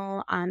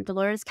original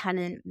Dolores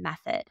Cannon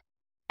method.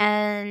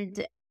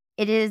 And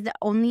it is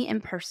only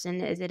in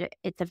person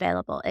it's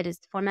available. It is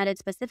formatted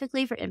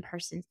specifically for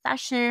in-person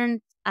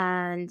sessions,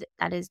 and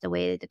that is the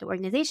way that the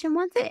organization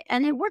wants it,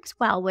 and it works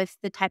well with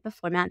the type of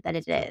format that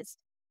it is.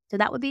 So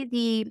that would be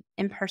the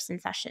in-person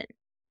session.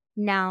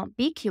 Now,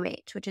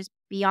 BQH, which is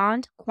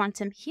Beyond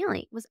Quantum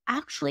Healing, was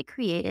actually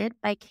created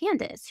by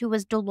Candace, who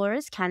was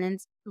Dolores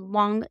Cannon's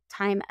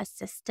longtime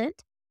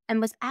assistant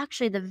and was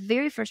actually the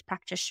very first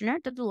practitioner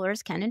that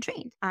Dolores Cannon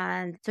trained.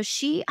 And so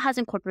she has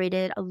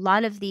incorporated a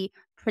lot of the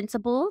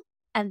principles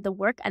and the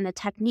work and the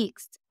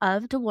techniques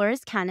of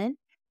Dolores Cannon,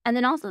 and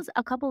then also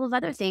a couple of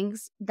other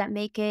things that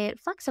make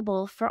it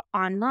flexible for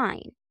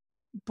online.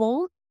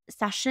 Both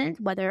sessions,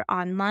 whether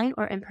online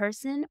or in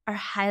person, are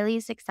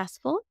highly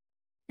successful.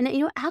 And,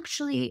 you know,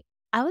 actually,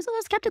 I was a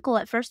little skeptical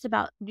at first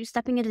about you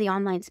stepping into the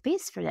online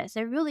space for this.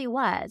 It really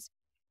was.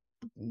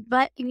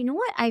 But you know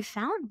what I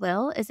found,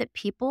 Will, is that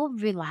people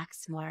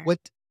relax more What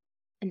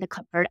in the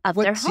comfort of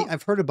their what see, home.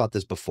 I've heard about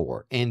this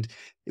before, and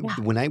Yeah.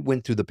 when I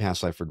went through the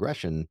past life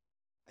regression,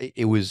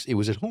 it was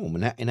at home,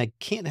 and I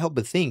can't help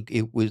but think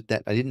it was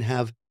that I didn't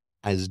have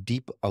as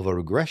deep of a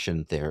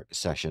regression there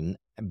session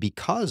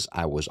because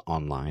I was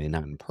online and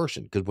not in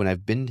person. Because when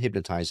I've been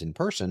hypnotized in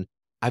person,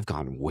 I've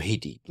gone way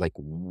deep, like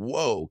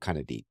whoa, kind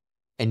of deep.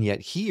 And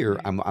yet here,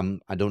 Mhm.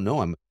 I don't know,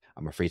 I'm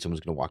afraid someone's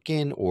going to walk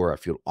in, or I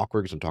feel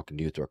awkward because I'm talking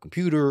to you through a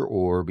computer,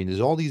 or I mean, there's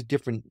all these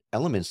different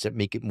elements that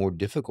make it more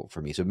difficult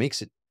for me. So it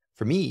makes it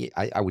for me,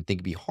 I would think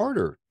it'd be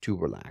harder to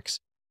relax.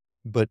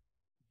 But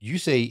you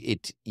say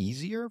it's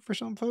easier for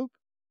some folk?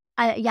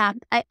 Yeah,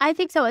 I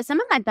think so. Some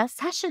of my best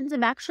sessions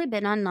have actually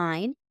been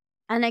online.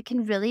 And I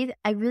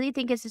really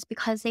think it's just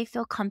because they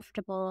feel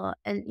comfortable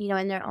and, you know,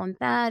 in their own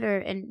bed or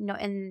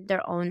in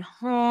their own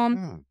home.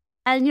 Hmm.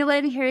 And you know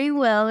what I'm hearing,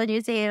 Will, when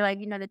you say, like,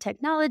 you know, the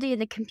technology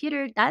and the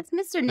computer, that's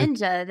Mr.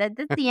 Ninja.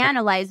 That's the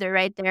analyzer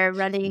right there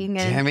running.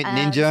 And Damn it, so,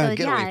 ninja,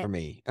 get away yeah. from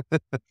me.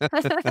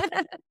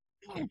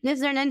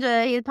 Mr.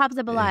 Ninja, he pops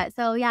up a Yeah. lot.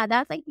 So, yeah,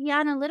 that's like the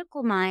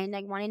analytical mind,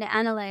 like wanting to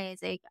analyze,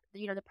 like,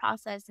 you know, the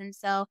process. And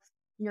so,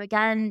 you know,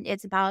 again,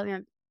 it's about,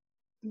 you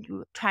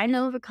know, trying to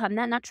overcome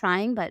that, not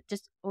trying, but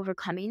just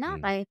overcoming that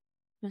Mm. by, you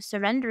know,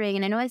 surrendering.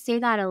 And I know I say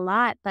that a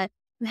lot, but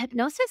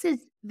hypnosis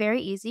is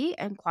very easy,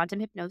 and quantum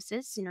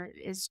hypnosis, you know,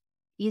 is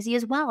easy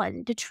as well.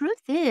 And the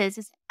truth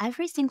is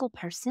every single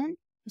person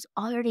is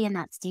already in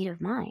that state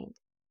of mind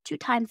 2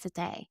 times a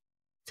day.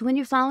 So when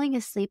you're falling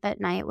asleep at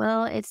night,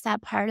 well, it's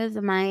that part of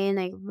the mind,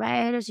 like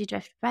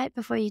right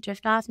before you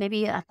drift off,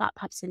 maybe a thought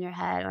pops in your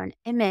head or an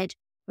image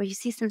where you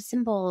see some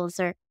symbols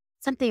or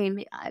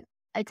something.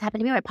 It's happened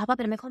to me where I pop up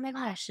and I'm like, oh my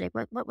gosh, like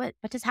what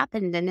just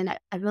happened? And then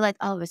I realize,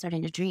 oh, we're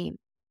starting to dream.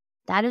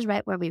 That is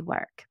right where we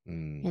work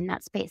in Mm.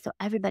 that space. So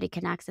everybody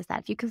can access that.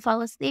 If you can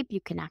fall asleep,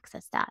 you can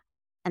access that.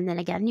 And then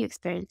again, you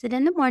experience it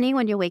in the morning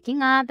when you're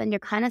waking up and you're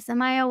kind of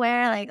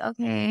semi-aware, like,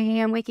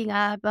 okay, I'm waking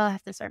up. Oh, I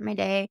have to start my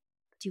day.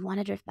 Do you want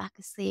to drift back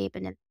asleep?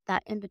 And it's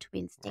that in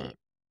between Right. state.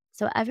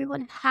 So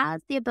everyone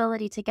has the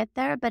ability to get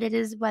there, but it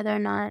is whether or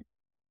not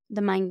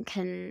the mind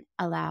can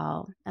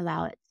allow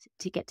it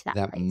to get to that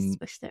That place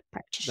with the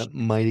That practitioner.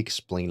 might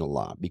explain a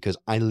lot because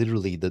I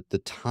literally the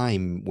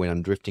time when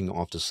I'm drifting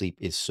off to sleep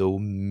is so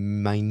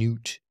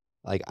minute.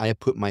 Like I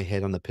put my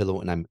head on the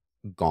pillow and I'm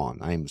gone.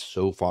 I am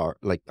so far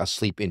like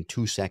asleep in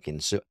 2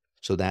 seconds.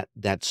 So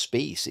that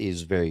space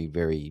is very,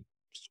 very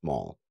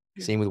small.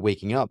 Same with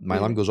waking up. My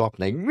alarm Mhm. goes off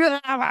and I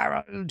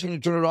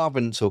turn it off.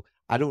 And so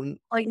I don't,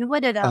 Like,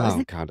 what are those?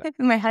 oh God.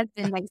 My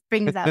husband, like,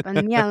 springs up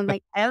and, yeah, I'm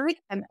like, every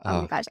time oh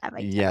my Uh, gosh, I have,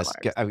 like, 10 yes,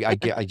 alarms. I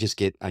just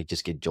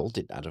get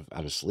jolted out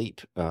of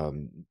sleep. Damn,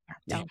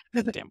 No.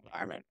 damn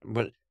alarm.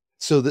 But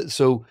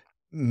so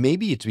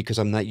maybe it's because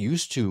I'm not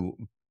used to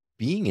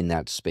being in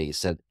that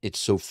space that it's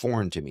so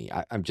foreign to me.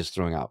 I'm just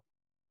throwing out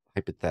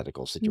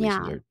hypothetical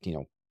situations Yeah. or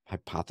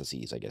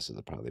hypotheses. I guess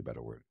is probably a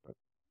better word. But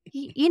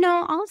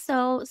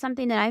Also,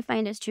 something that I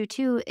find is true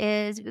too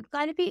is we've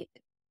gotta be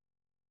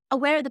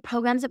aware of the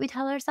programs that we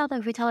tell ourselves. Like,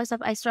 if we tell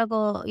ourselves, "I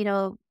struggle,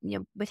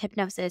 with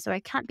hypnosis," or "I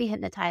can't be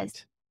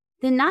hypnotized,"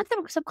 right, then that's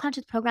the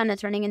subconscious program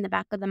that's running in the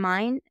back of the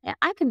mind.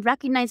 I can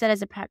recognize that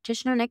as a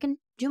practitioner, and I can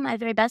do my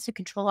very best to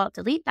control, alt,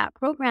 delete that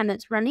program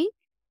that's running.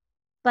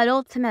 But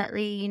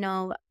ultimately,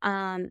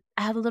 I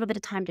have a little bit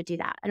of time to do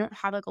that. I don't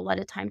have, like, a lot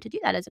of time to do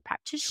that as a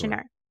sure.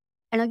 practitioner.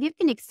 And I'll give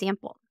you an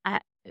example.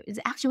 It was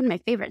actually one of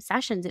my favorite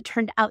sessions it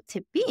turned out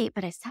to be,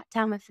 but I sat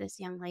down with this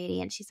young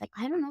lady and she's like,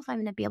 "I don't know if I'm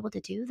gonna be able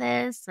to do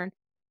this." And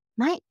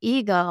my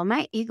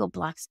ego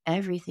blocks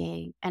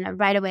everything. And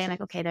right away, I'm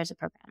like, "Okay, there's a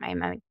program." I'm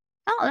like,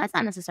 "Oh, that's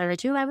not necessarily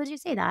true. Why would you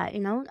say that?"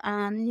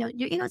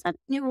 Your ego's up,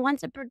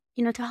 wants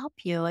to help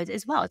you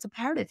as well. It's a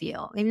part of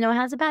you, even though it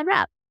has a bad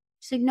rep.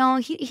 She's like, "No,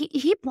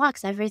 he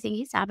blocks everything.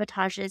 He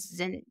sabotages,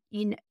 and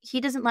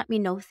he doesn't let me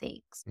know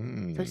things."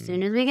 So as Mm,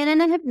 soon as we get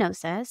into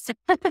hypnosis,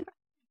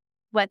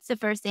 what's the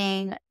first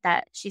thing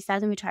that she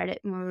says when we tried it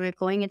when we were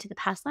going into the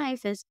past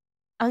life is,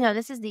 "Oh no,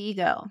 this is the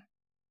ego."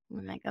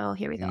 I'm like, "Oh,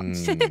 here we go."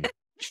 mm,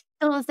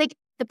 So it's like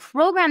the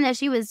program that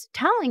she was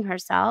telling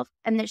herself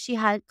and that she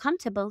had come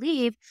to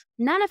believe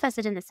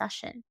manifested in the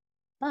session.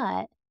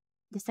 But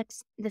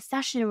the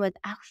session was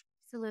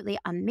absolutely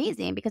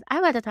amazing because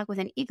I got to talk with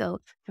an ego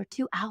for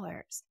 2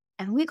 hours.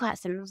 And we got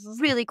some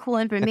really cool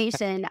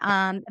information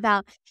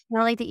about,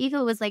 like the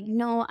ego was like,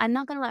 "No, I'm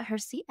not going to let her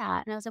see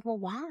that." And I was like, "Well,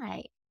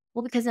 why?"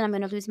 "Well, because then I'm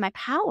going to lose my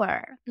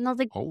power." And I was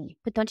like, oh,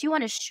 "But don't you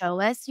want to show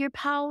us your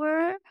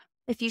power?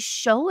 If you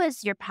show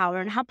us your power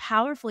and how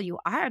powerful you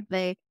are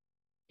by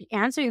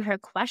answering her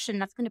question,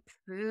 that's gonna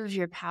prove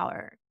your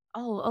power."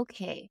 "Oh,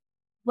 okay."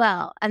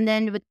 Well, and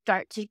then it would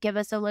start to give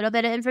us a little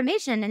bit of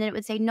information, and then it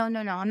would say, "No,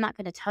 no, no, I'm not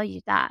gonna tell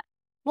you that."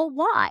 "Well,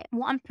 why?"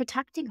 "Well, I'm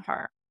protecting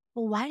her."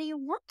 "Well, why do you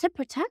want to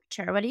protect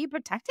her? What are you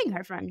protecting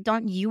her from?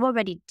 Don't you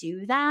already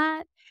do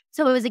that?"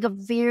 So it was, like, a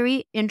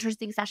very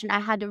interesting session. I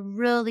had to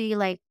really,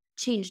 like,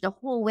 change the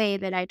whole way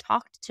that I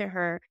talked to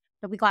her,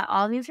 but we got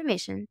all the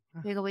information.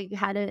 We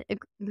had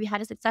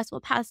a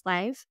successful past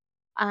life.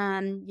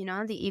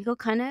 The ego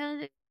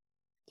kinda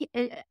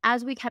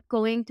as we kept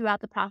going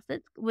throughout the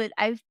process, what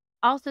I've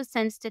also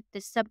sensed that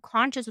the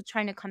subconscious was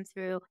trying to come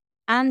through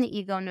and the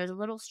ego, and there's a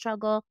little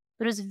struggle,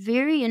 but it was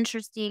very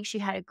interesting. She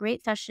had a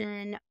great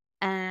session,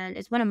 and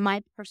it's one of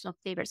my personal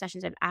favorite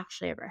sessions I've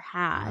actually ever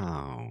had.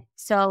 wow.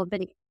 So,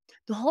 but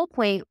the whole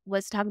point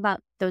was to talk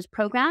about those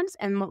programs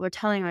and what we're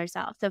telling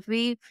ourselves. So if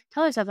we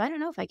tell ourselves, "I don't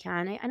know if I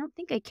can, I don't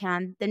think I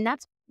can," then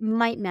that's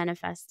might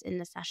manifest in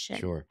the session.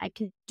 Sure. I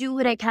can do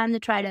what I can to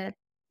try to,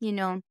 you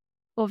know,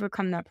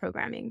 overcome that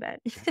programming, but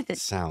That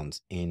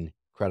sounds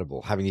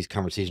incredible. Having these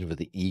conversations with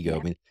the ego. I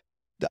yeah, mean,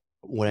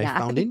 what I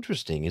yeah. found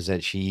interesting is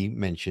that she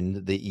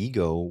mentioned the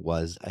ego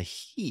was a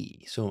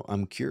he. So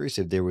I'm curious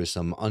if there was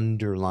some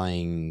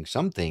underlying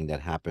something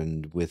that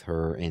happened with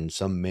her and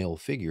some male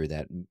figure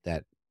that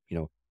you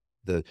know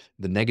the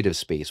negative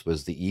space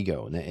was the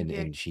ego,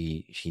 and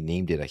she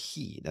named it a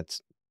he.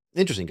 That's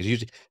interesting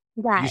because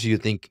Right. usually you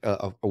think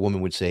a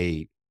woman would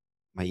say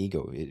my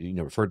ego.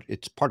 Referred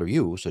it's part of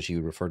you, so she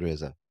would refer to it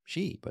as a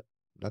she. But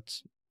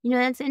that's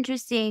That's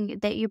interesting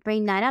that you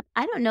bring that up.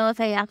 I don't know if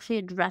I actually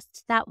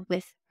addressed that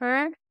with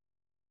her.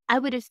 I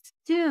would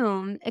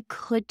assume it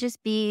could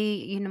just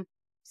be,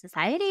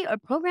 society or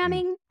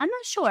mm, programming. I'm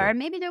not sure. sure.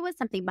 Maybe there was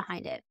something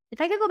behind it.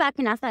 If I could go back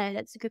and ask that,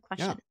 that's a good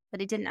Yeah. question,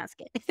 but I didn't ask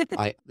it.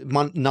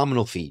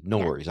 Nominal fee, no Yeah.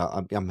 worries.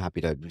 I'm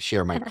happy to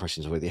share my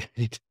questions with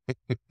you.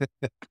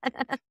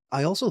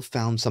 I also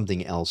found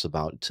something else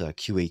about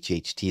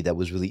QHHT that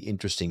was really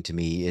interesting to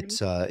me. Mhm.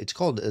 It's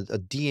called a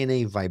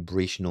DNA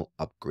vibrational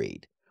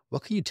upgrade.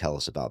 What can you tell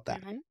us about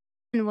that?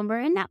 And when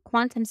we're in that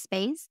quantum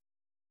space,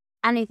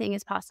 anything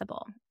is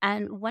possible.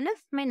 And one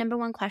of my number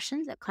one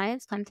questions that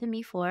clients come to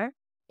me for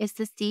is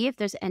to see if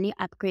there's any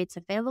upgrades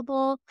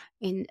available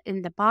in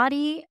the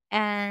body,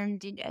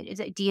 and is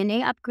it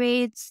DNA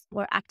upgrades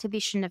or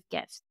activation of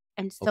gifts.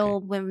 And Okay. so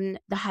when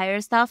the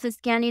higher self is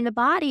scanning the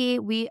body,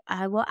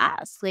 I will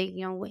ask, like,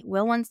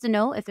 Will wants to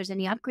know if there's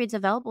any upgrades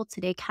available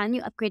today. Can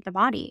you upgrade the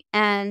body?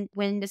 And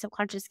when the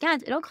subconscious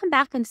scans, it'll come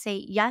back and say,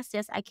 yes,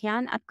 I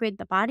can upgrade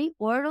the body,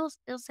 or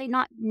it'll say,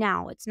 not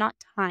now. It's not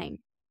time.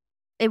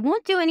 It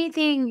won't do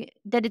anything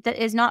that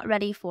is not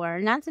ready for,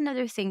 and that's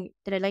another thing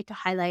that I'd like to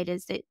highlight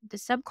is that the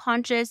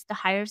subconscious, the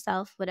higher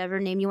self, whatever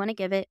name you wanna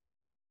give it,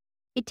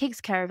 it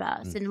takes care of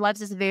us Mm, and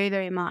loves us very,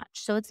 very much.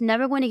 So it's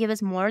never going to give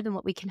us more than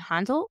what we can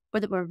handle or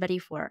that we're ready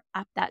for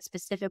at that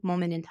specific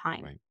moment in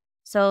time. right.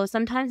 So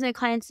sometimes my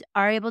clients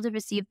are able to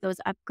receive those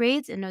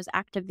upgrades and those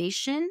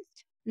activations,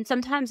 and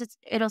sometimes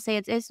it'll say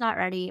it's not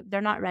ready,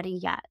 they're not ready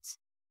yet.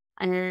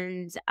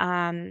 And,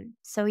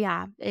 so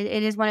yeah,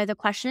 it is one of the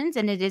questions,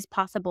 and it is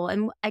possible.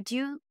 And what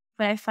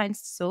I find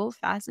so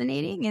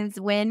fascinating is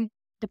when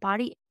the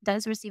body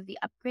does receive the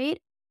upgrade,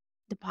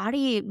 the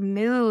body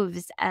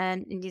moves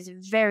and in these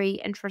very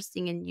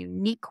interesting and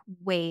unique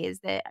ways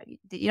that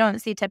you don't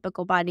see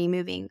typical body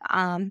moving.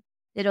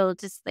 It'll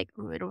just like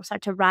it'll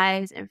start to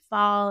rise and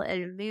fall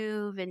and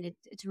move, and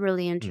it's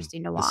really Mm.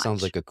 interesting to This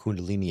sounds watch. like a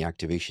Kundalini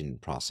activation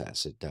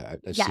process.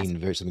 I've Yes. seen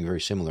something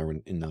very similar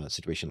in a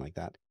situation like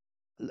that.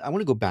 I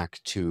want to go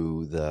back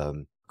to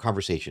the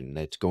conversation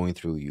that's going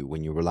through you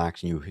when you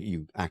relax and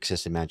you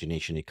access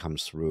imagination. It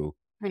comes through.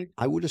 Right.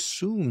 I would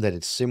assume that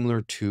it's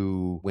similar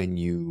to when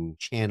you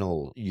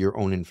channel your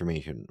own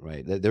information,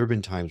 right? There have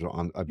been times where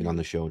I've been on Mhm.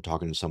 the show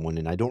talking to someone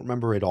and I don't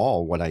remember at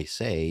all what I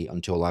say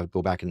until I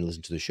go back and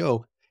listen to the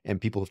show.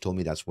 And people have told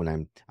me that's when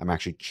I'm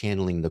actually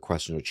channeling the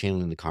question or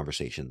channeling the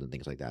conversations and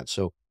things like that.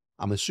 So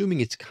I'm assuming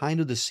it's kind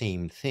of the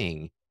same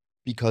thing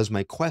because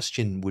my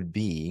question would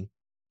be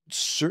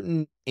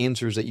certain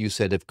answers that you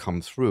said have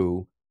come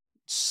through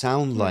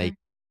sound like Mhm.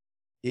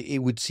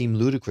 it would seem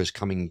ludicrous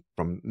coming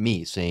from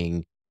me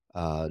saying,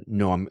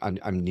 "No,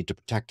 I need to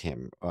protect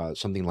him,"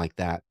 something like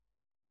that.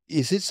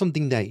 Is it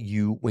something that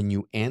when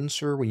you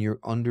answer, when you're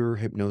under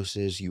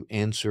hypnosis, you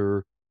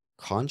answer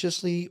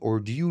consciously, or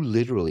do you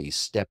literally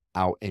step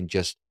out and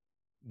just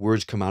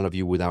words come out of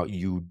you without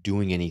you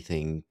doing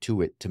anything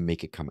to it to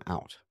make it come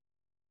out?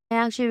 I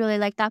actually really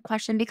like that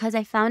question because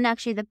I found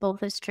actually that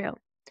both is true.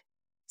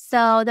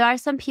 So there are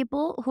some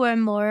people who are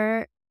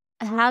more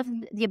have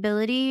the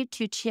ability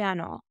to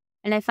channel,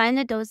 and I find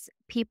that those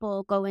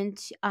people go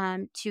into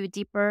to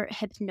deeper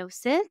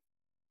hypnosis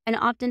and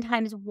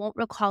oftentimes won't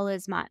recall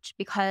as much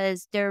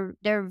because they're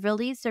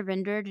really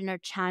surrendered and are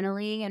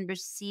channeling and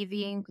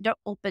receiving. They're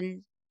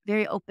open,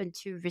 very open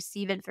to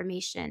receive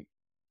information,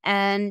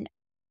 and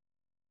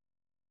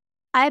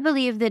I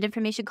believe that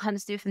information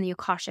comes through from the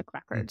Akashic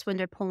Mm, records when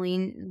they're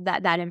pulling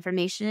that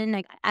information.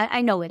 Like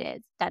I know it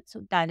is.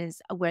 That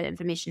is where the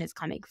information is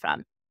coming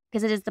from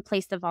because it is the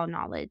place of all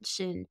knowledge,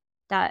 and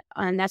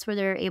that's where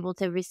they're able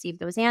to receive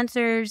those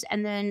answers.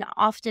 And then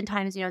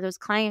oftentimes, those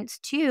clients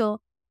too,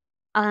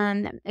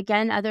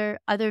 again,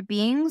 other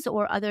beings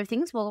or other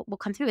things will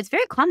come through. It's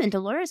very common.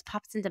 Dolores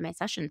pops into my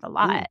sessions a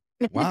ooh, lot.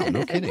 wow,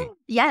 no kidding.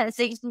 Yes,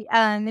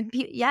 and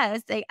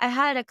yes, like, I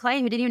had a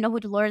client who didn't even know who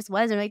Dolores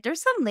was, and like,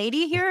 "There's some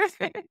lady here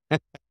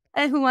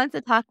and who wants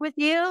to talk with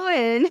you,"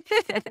 and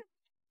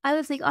I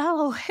was like,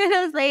 "Oh," and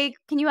I was like,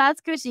 "Can you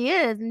ask who she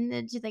is?" And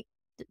then she's like,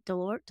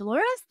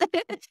 Dolores?"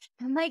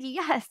 I'm like,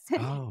 "Yes."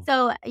 Oh,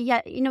 So,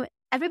 yeah,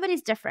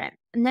 everybody's different.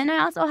 And then I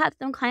also have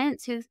some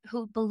clients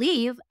who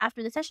believe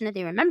after the session that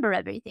they remember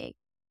everything.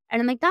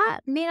 And I'm like,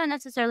 that may not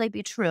necessarily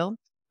be true,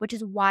 which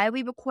is why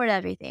we record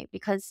everything,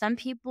 because some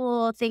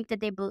people think that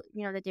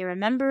that they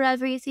remember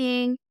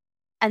everything.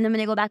 And then when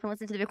they go back and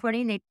listen to the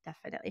recording, they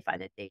definitely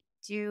find that they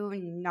do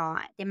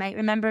not. They might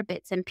remember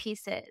bits and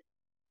pieces.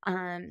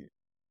 Um,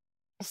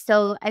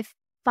 so I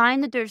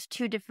find that there's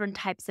two different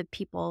types of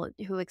people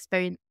who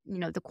experience,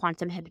 the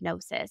quantum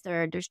hypnosis,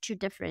 or there's two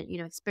different,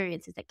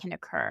 experiences that can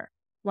occur.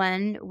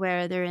 One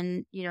where they're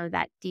in,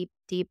 that deep,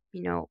 deep,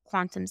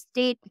 quantum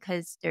state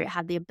because they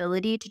have the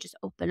ability to just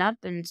open up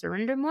and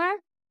surrender more.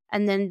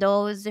 And then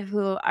those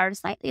who are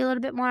slightly a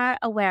little bit more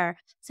aware.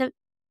 So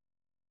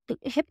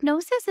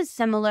hypnosis is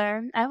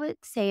similar. I would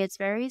say it's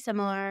very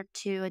similar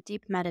to a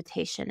deep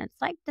meditation.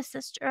 It's like the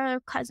sister or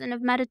cousin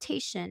of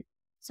meditation.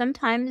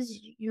 Sometimes,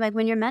 like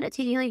when you're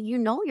meditating, like,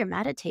 you're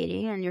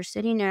meditating and you're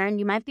sitting there and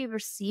you might be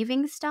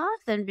receiving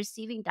stuff and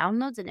receiving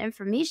downloads and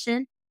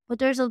information, but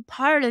there's a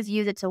part of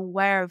you that's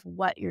aware of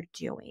what you're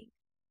doing.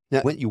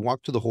 now, when you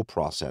walked through the whole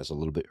process a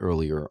little bit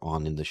earlier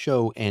on in the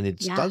show, and it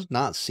Yeah, does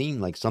not seem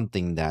like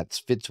something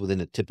that fits within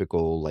a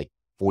typical like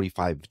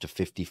 45 to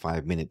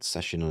 55-minute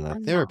session on a I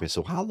know. therapist.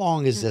 So how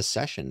long is this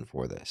session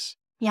for this?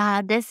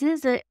 Yeah, this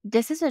is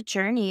a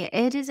journey.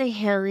 It is a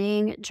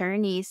healing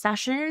journey.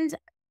 Sessions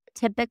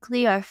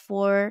typically are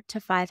 4 to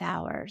 5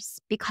 hours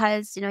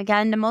because,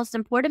 again, the most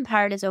important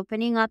part is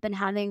opening up and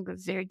having a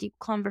very deep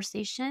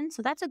conversation.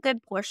 So that's a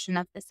good portion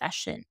of the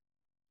session.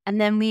 And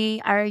then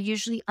we are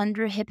usually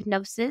under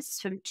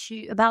hypnosis from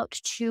about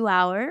 2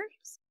 hours.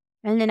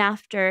 And then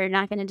after,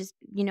 not going to just,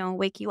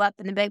 wake you up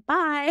and then be like,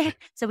 bye.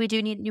 So we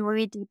do need,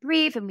 we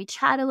debrief and we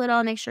chat a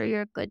little, make sure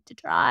you're good to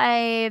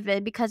drive.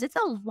 And because it's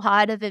a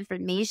lot of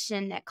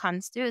information that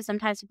comes through.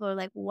 Sometimes people are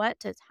like, what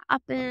just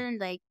happened?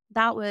 Like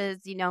that was,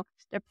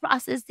 they're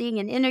processing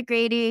and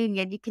integrating,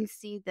 and you can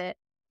see the,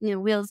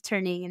 wheels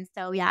turning. And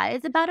so, yeah,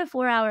 it's about a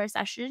 4-hour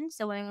session.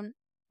 So when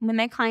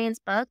my clients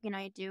book,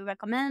 I do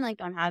recommend like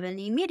don't have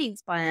any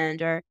meetings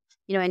planned or,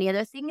 any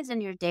other things in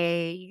your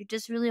day. You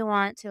just really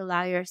want to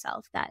allow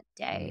yourself that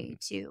day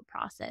to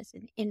process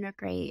and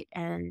integrate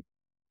and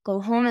go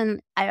home.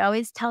 And I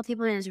always tell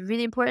people it's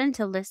really important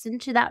to listen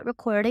to that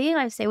recording.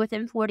 I say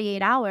within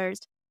 48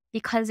 hours,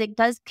 because it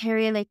does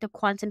carry like the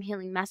quantum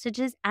healing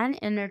messages and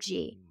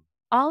energy.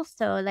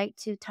 Also, I like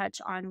to touch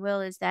on,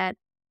 Will, is that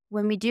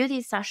when we do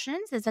these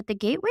sessions, is that the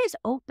gateway is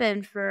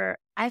open for,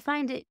 I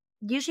find it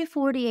usually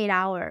 48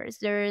 hours.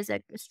 There is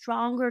a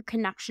stronger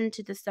connection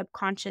to the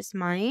subconscious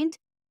mind.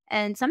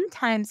 And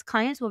sometimes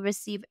clients will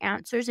receive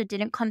answers that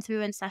didn't come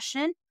through in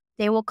session.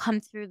 They will come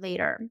through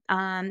later,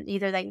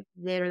 either like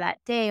later that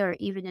day or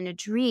even in a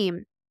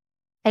dream.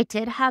 I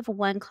did have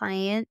one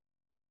client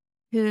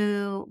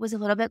who was a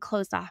little bit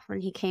closed off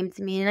when he came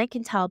to me. And I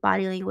can tell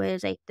body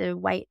language, like the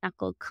white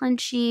knuckle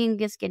clenching,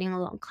 just getting a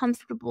little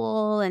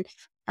uncomfortable. And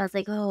I was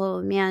like,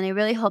 oh man, I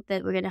really hope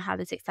that we're going to have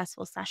a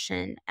successful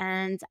session.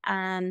 And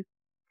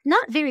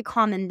not very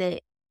common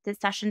that the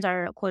sessions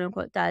are quote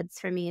unquote duds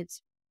for me.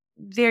 It's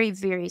very,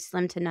 very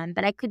slim to none.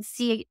 But I could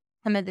see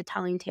some of the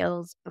telling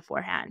tales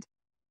beforehand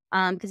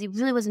because he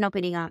really wasn't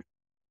opening up.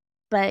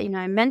 But,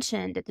 I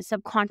mentioned that the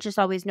subconscious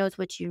always knows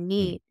what you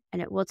need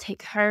and it will take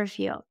care of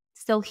you.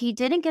 So he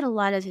didn't get a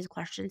lot of his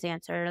questions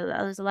answered.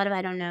 There was a lot of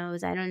I don't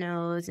knows,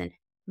 and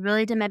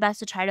really did my best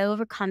to try to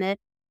overcome it.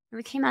 And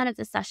we came out of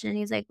the session and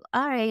he's like,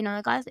 all right,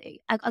 I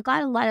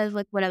got a lot of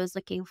like what I was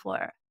looking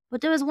for.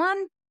 But there was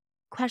one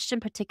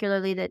question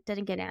particularly that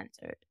didn't get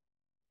answered.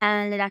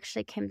 And it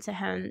actually came to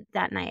him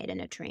that night in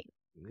a dream.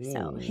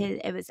 So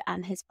it was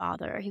his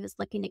father. He was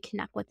looking to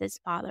connect with his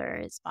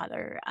father. His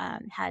father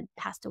had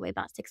passed away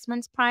about 6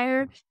 months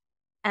prior.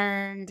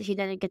 And he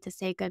didn't get to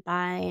say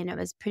goodbye. And it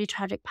was pretty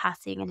tragic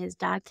passing. And his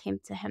dad came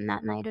to him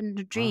that night in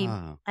a dream.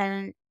 Wow.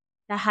 And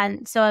that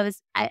hadn't, so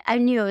I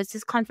knew it was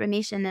just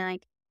confirmation that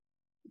like,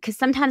 because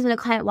sometimes when a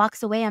client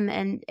walks away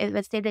and it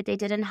would say that they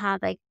didn't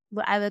have like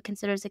what I would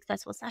consider a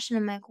successful session,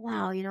 I'm like,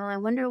 wow, I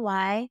wonder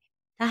why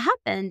that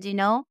happened,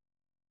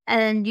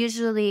 and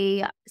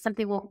usually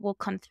something will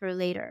come through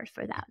later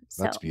for them.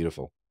 So That's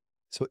beautiful.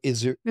 So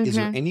is there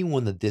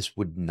anyone that this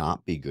would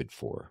not be good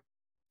for?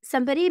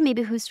 Somebody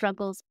maybe who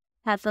struggles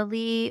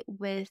heavily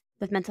with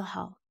mental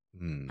health,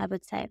 I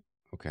would say.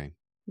 Okay.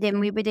 Then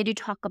they do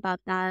talk about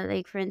that.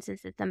 Like for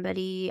instance, if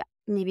somebody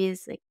maybe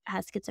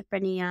has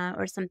schizophrenia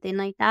or something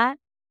like that,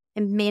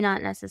 it may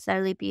not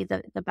necessarily be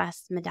the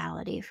best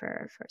modality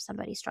for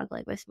somebody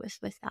struggling with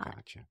that.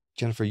 Gotcha.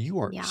 Jennifer, you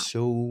are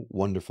so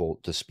wonderful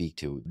to speak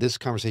to. This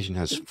conversation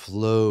has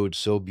flowed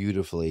so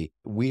beautifully.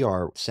 We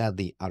are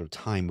sadly out of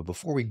time, but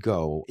before we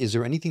go, is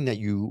there anything that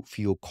you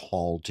feel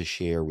called to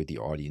share with the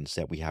audience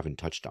that we haven't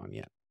touched on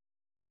yet?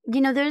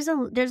 There's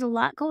a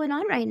lot going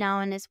on right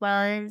now, and as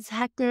well as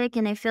hectic,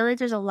 and I feel like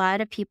there's a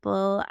lot of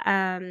people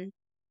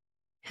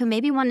who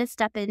maybe want to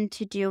step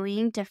into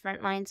doing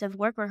different lines of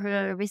work or who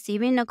are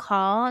receiving a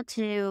call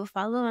to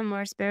follow a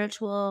more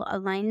spiritual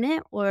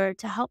alignment or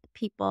to help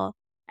people.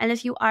 And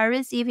if you are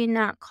receiving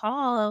that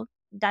call,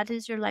 that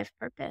is your life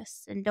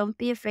purpose. And don't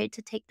be afraid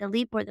to take the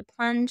leap or the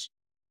plunge.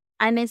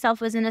 I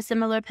myself was in a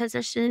similar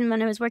position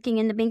when I was working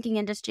in the banking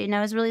industry, and I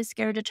was really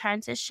scared to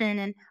transition,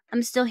 and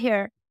I'm still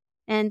here.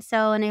 And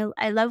so, and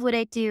I love what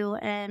I do,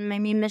 and my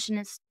main mission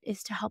is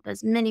to help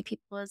as many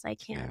people as I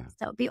can. Yeah.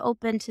 So be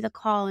open to the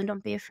call and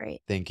don't be afraid.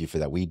 Thank you for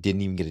that. We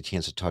didn't even get a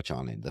chance to touch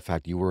on it. The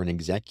fact you were an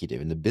executive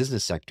in the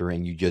business sector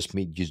and you just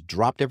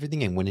dropped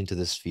everything and went into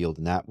this field,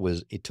 and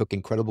it took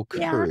incredible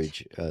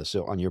courage.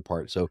 So on your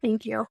part. So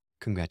thank you.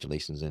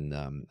 Congratulations. And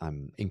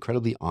I'm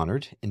incredibly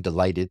honored and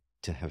delighted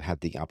to have had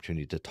the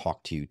opportunity to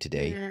talk to you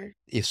today.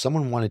 If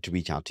someone wanted to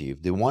reach out to you,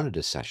 if they wanted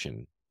a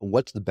session,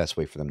 what's the best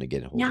way for them to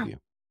get a hold of you?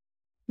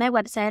 My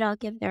website I'll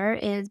give there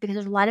is, because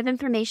there's a lot of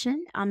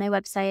information on my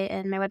website,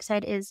 and my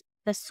website is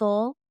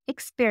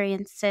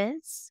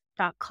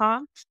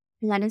thesoulexperiences.com.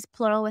 And that is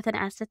plural with an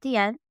S at the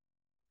end.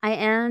 I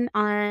am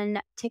on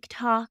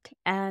TikTok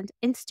and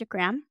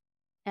Instagram,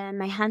 and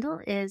my handle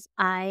is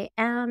I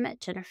am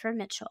Jennifer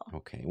Mitchell.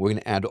 Okay. We're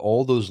going to add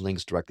all those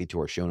links directly to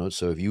our show notes.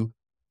 So if you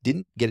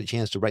didn't get a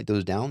chance to write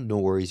those down, no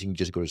worries. You can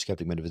just go to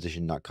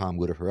skepticmetaphysician.com,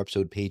 go to her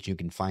episode page, and you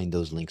can find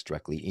those links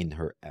directly in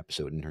her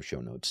episode, in her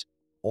show notes.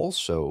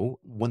 Also,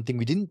 one thing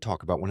we didn't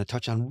talk about, want to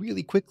touch on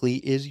really quickly,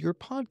 is your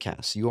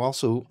podcast. You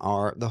also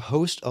are the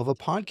host of a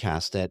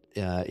podcast that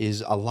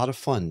is a lot of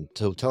fun.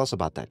 So tell us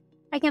about that.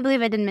 I can't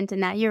believe I didn't mention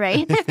that. You're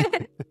right.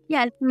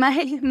 Yeah,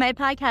 my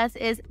podcast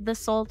is The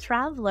Soul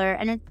Traveler,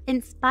 and it's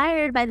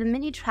inspired by the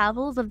many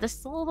travels of the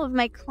soul of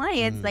my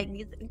clients, like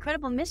these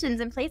incredible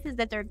missions and places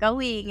that they're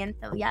going. And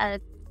so, yeah,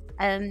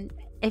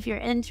 if you're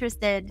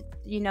interested,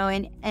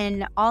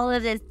 in all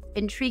of this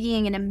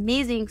intriguing and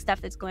amazing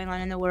stuff that's going on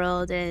in the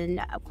world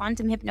and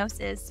quantum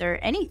hypnosis or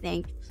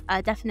anything,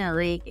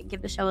 definitely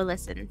give the show a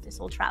listen, The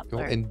Soul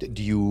Traveler. And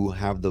do you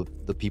have the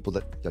people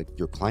that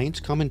your clients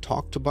come and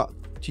talk to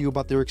you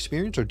about their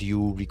experience, or do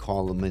you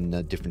recall them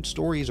in different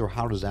stories, or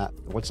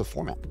what's the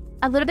format?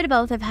 A little bit of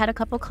both. I've had a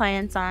couple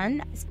clients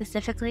on.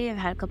 Specifically, I've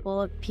had a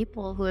couple of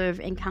people who have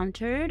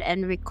encountered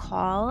and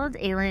recalled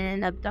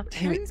alien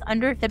abductions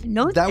under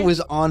hypnosis. That was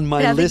on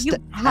my list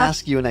to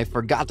ask you, and I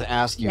forgot to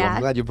ask you. Yeah.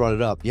 I'm glad you brought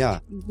it up. Yeah.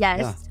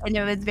 Yes. Yeah. And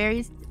it was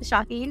very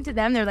shocking to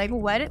them. They're like,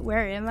 what?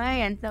 Where am I?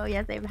 And so,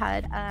 yes, they've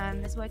had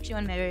this was actually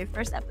on my very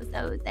first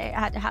episode. They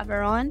had to have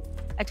her on.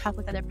 I talked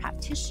with other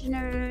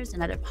practitioners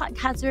and other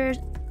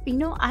podcasters.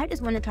 I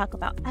just want to talk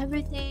about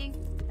everything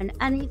and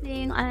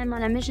anything. I'm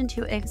on a mission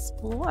to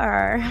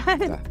explore.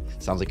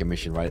 Sounds like a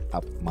mission right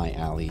up my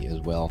alley as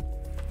well.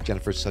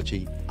 Jennifer, such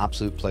an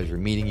absolute pleasure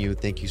meeting you.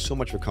 Thank you so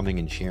much for coming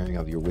and sharing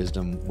of your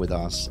wisdom with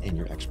us and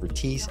your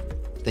expertise.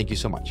 Thank you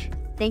so much.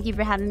 Thank you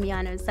for having me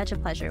on. It was such a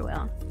pleasure,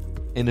 Will.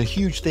 And a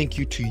huge thank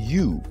you to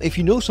you. If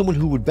you know someone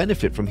who would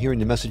benefit from hearing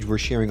the message we're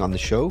sharing on the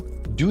show,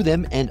 do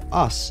them and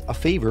us a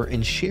favor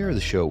and share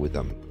the show with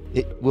them.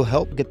 It will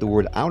help get the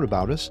word out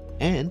about us,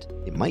 and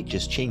it might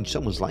just change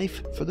someone's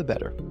life for the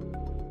better.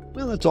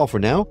 Well, that's all for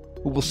now,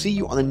 but we'll see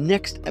you on the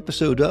next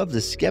episode of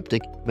The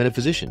Skeptic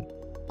Metaphysician.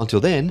 Until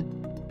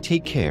then,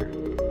 take care.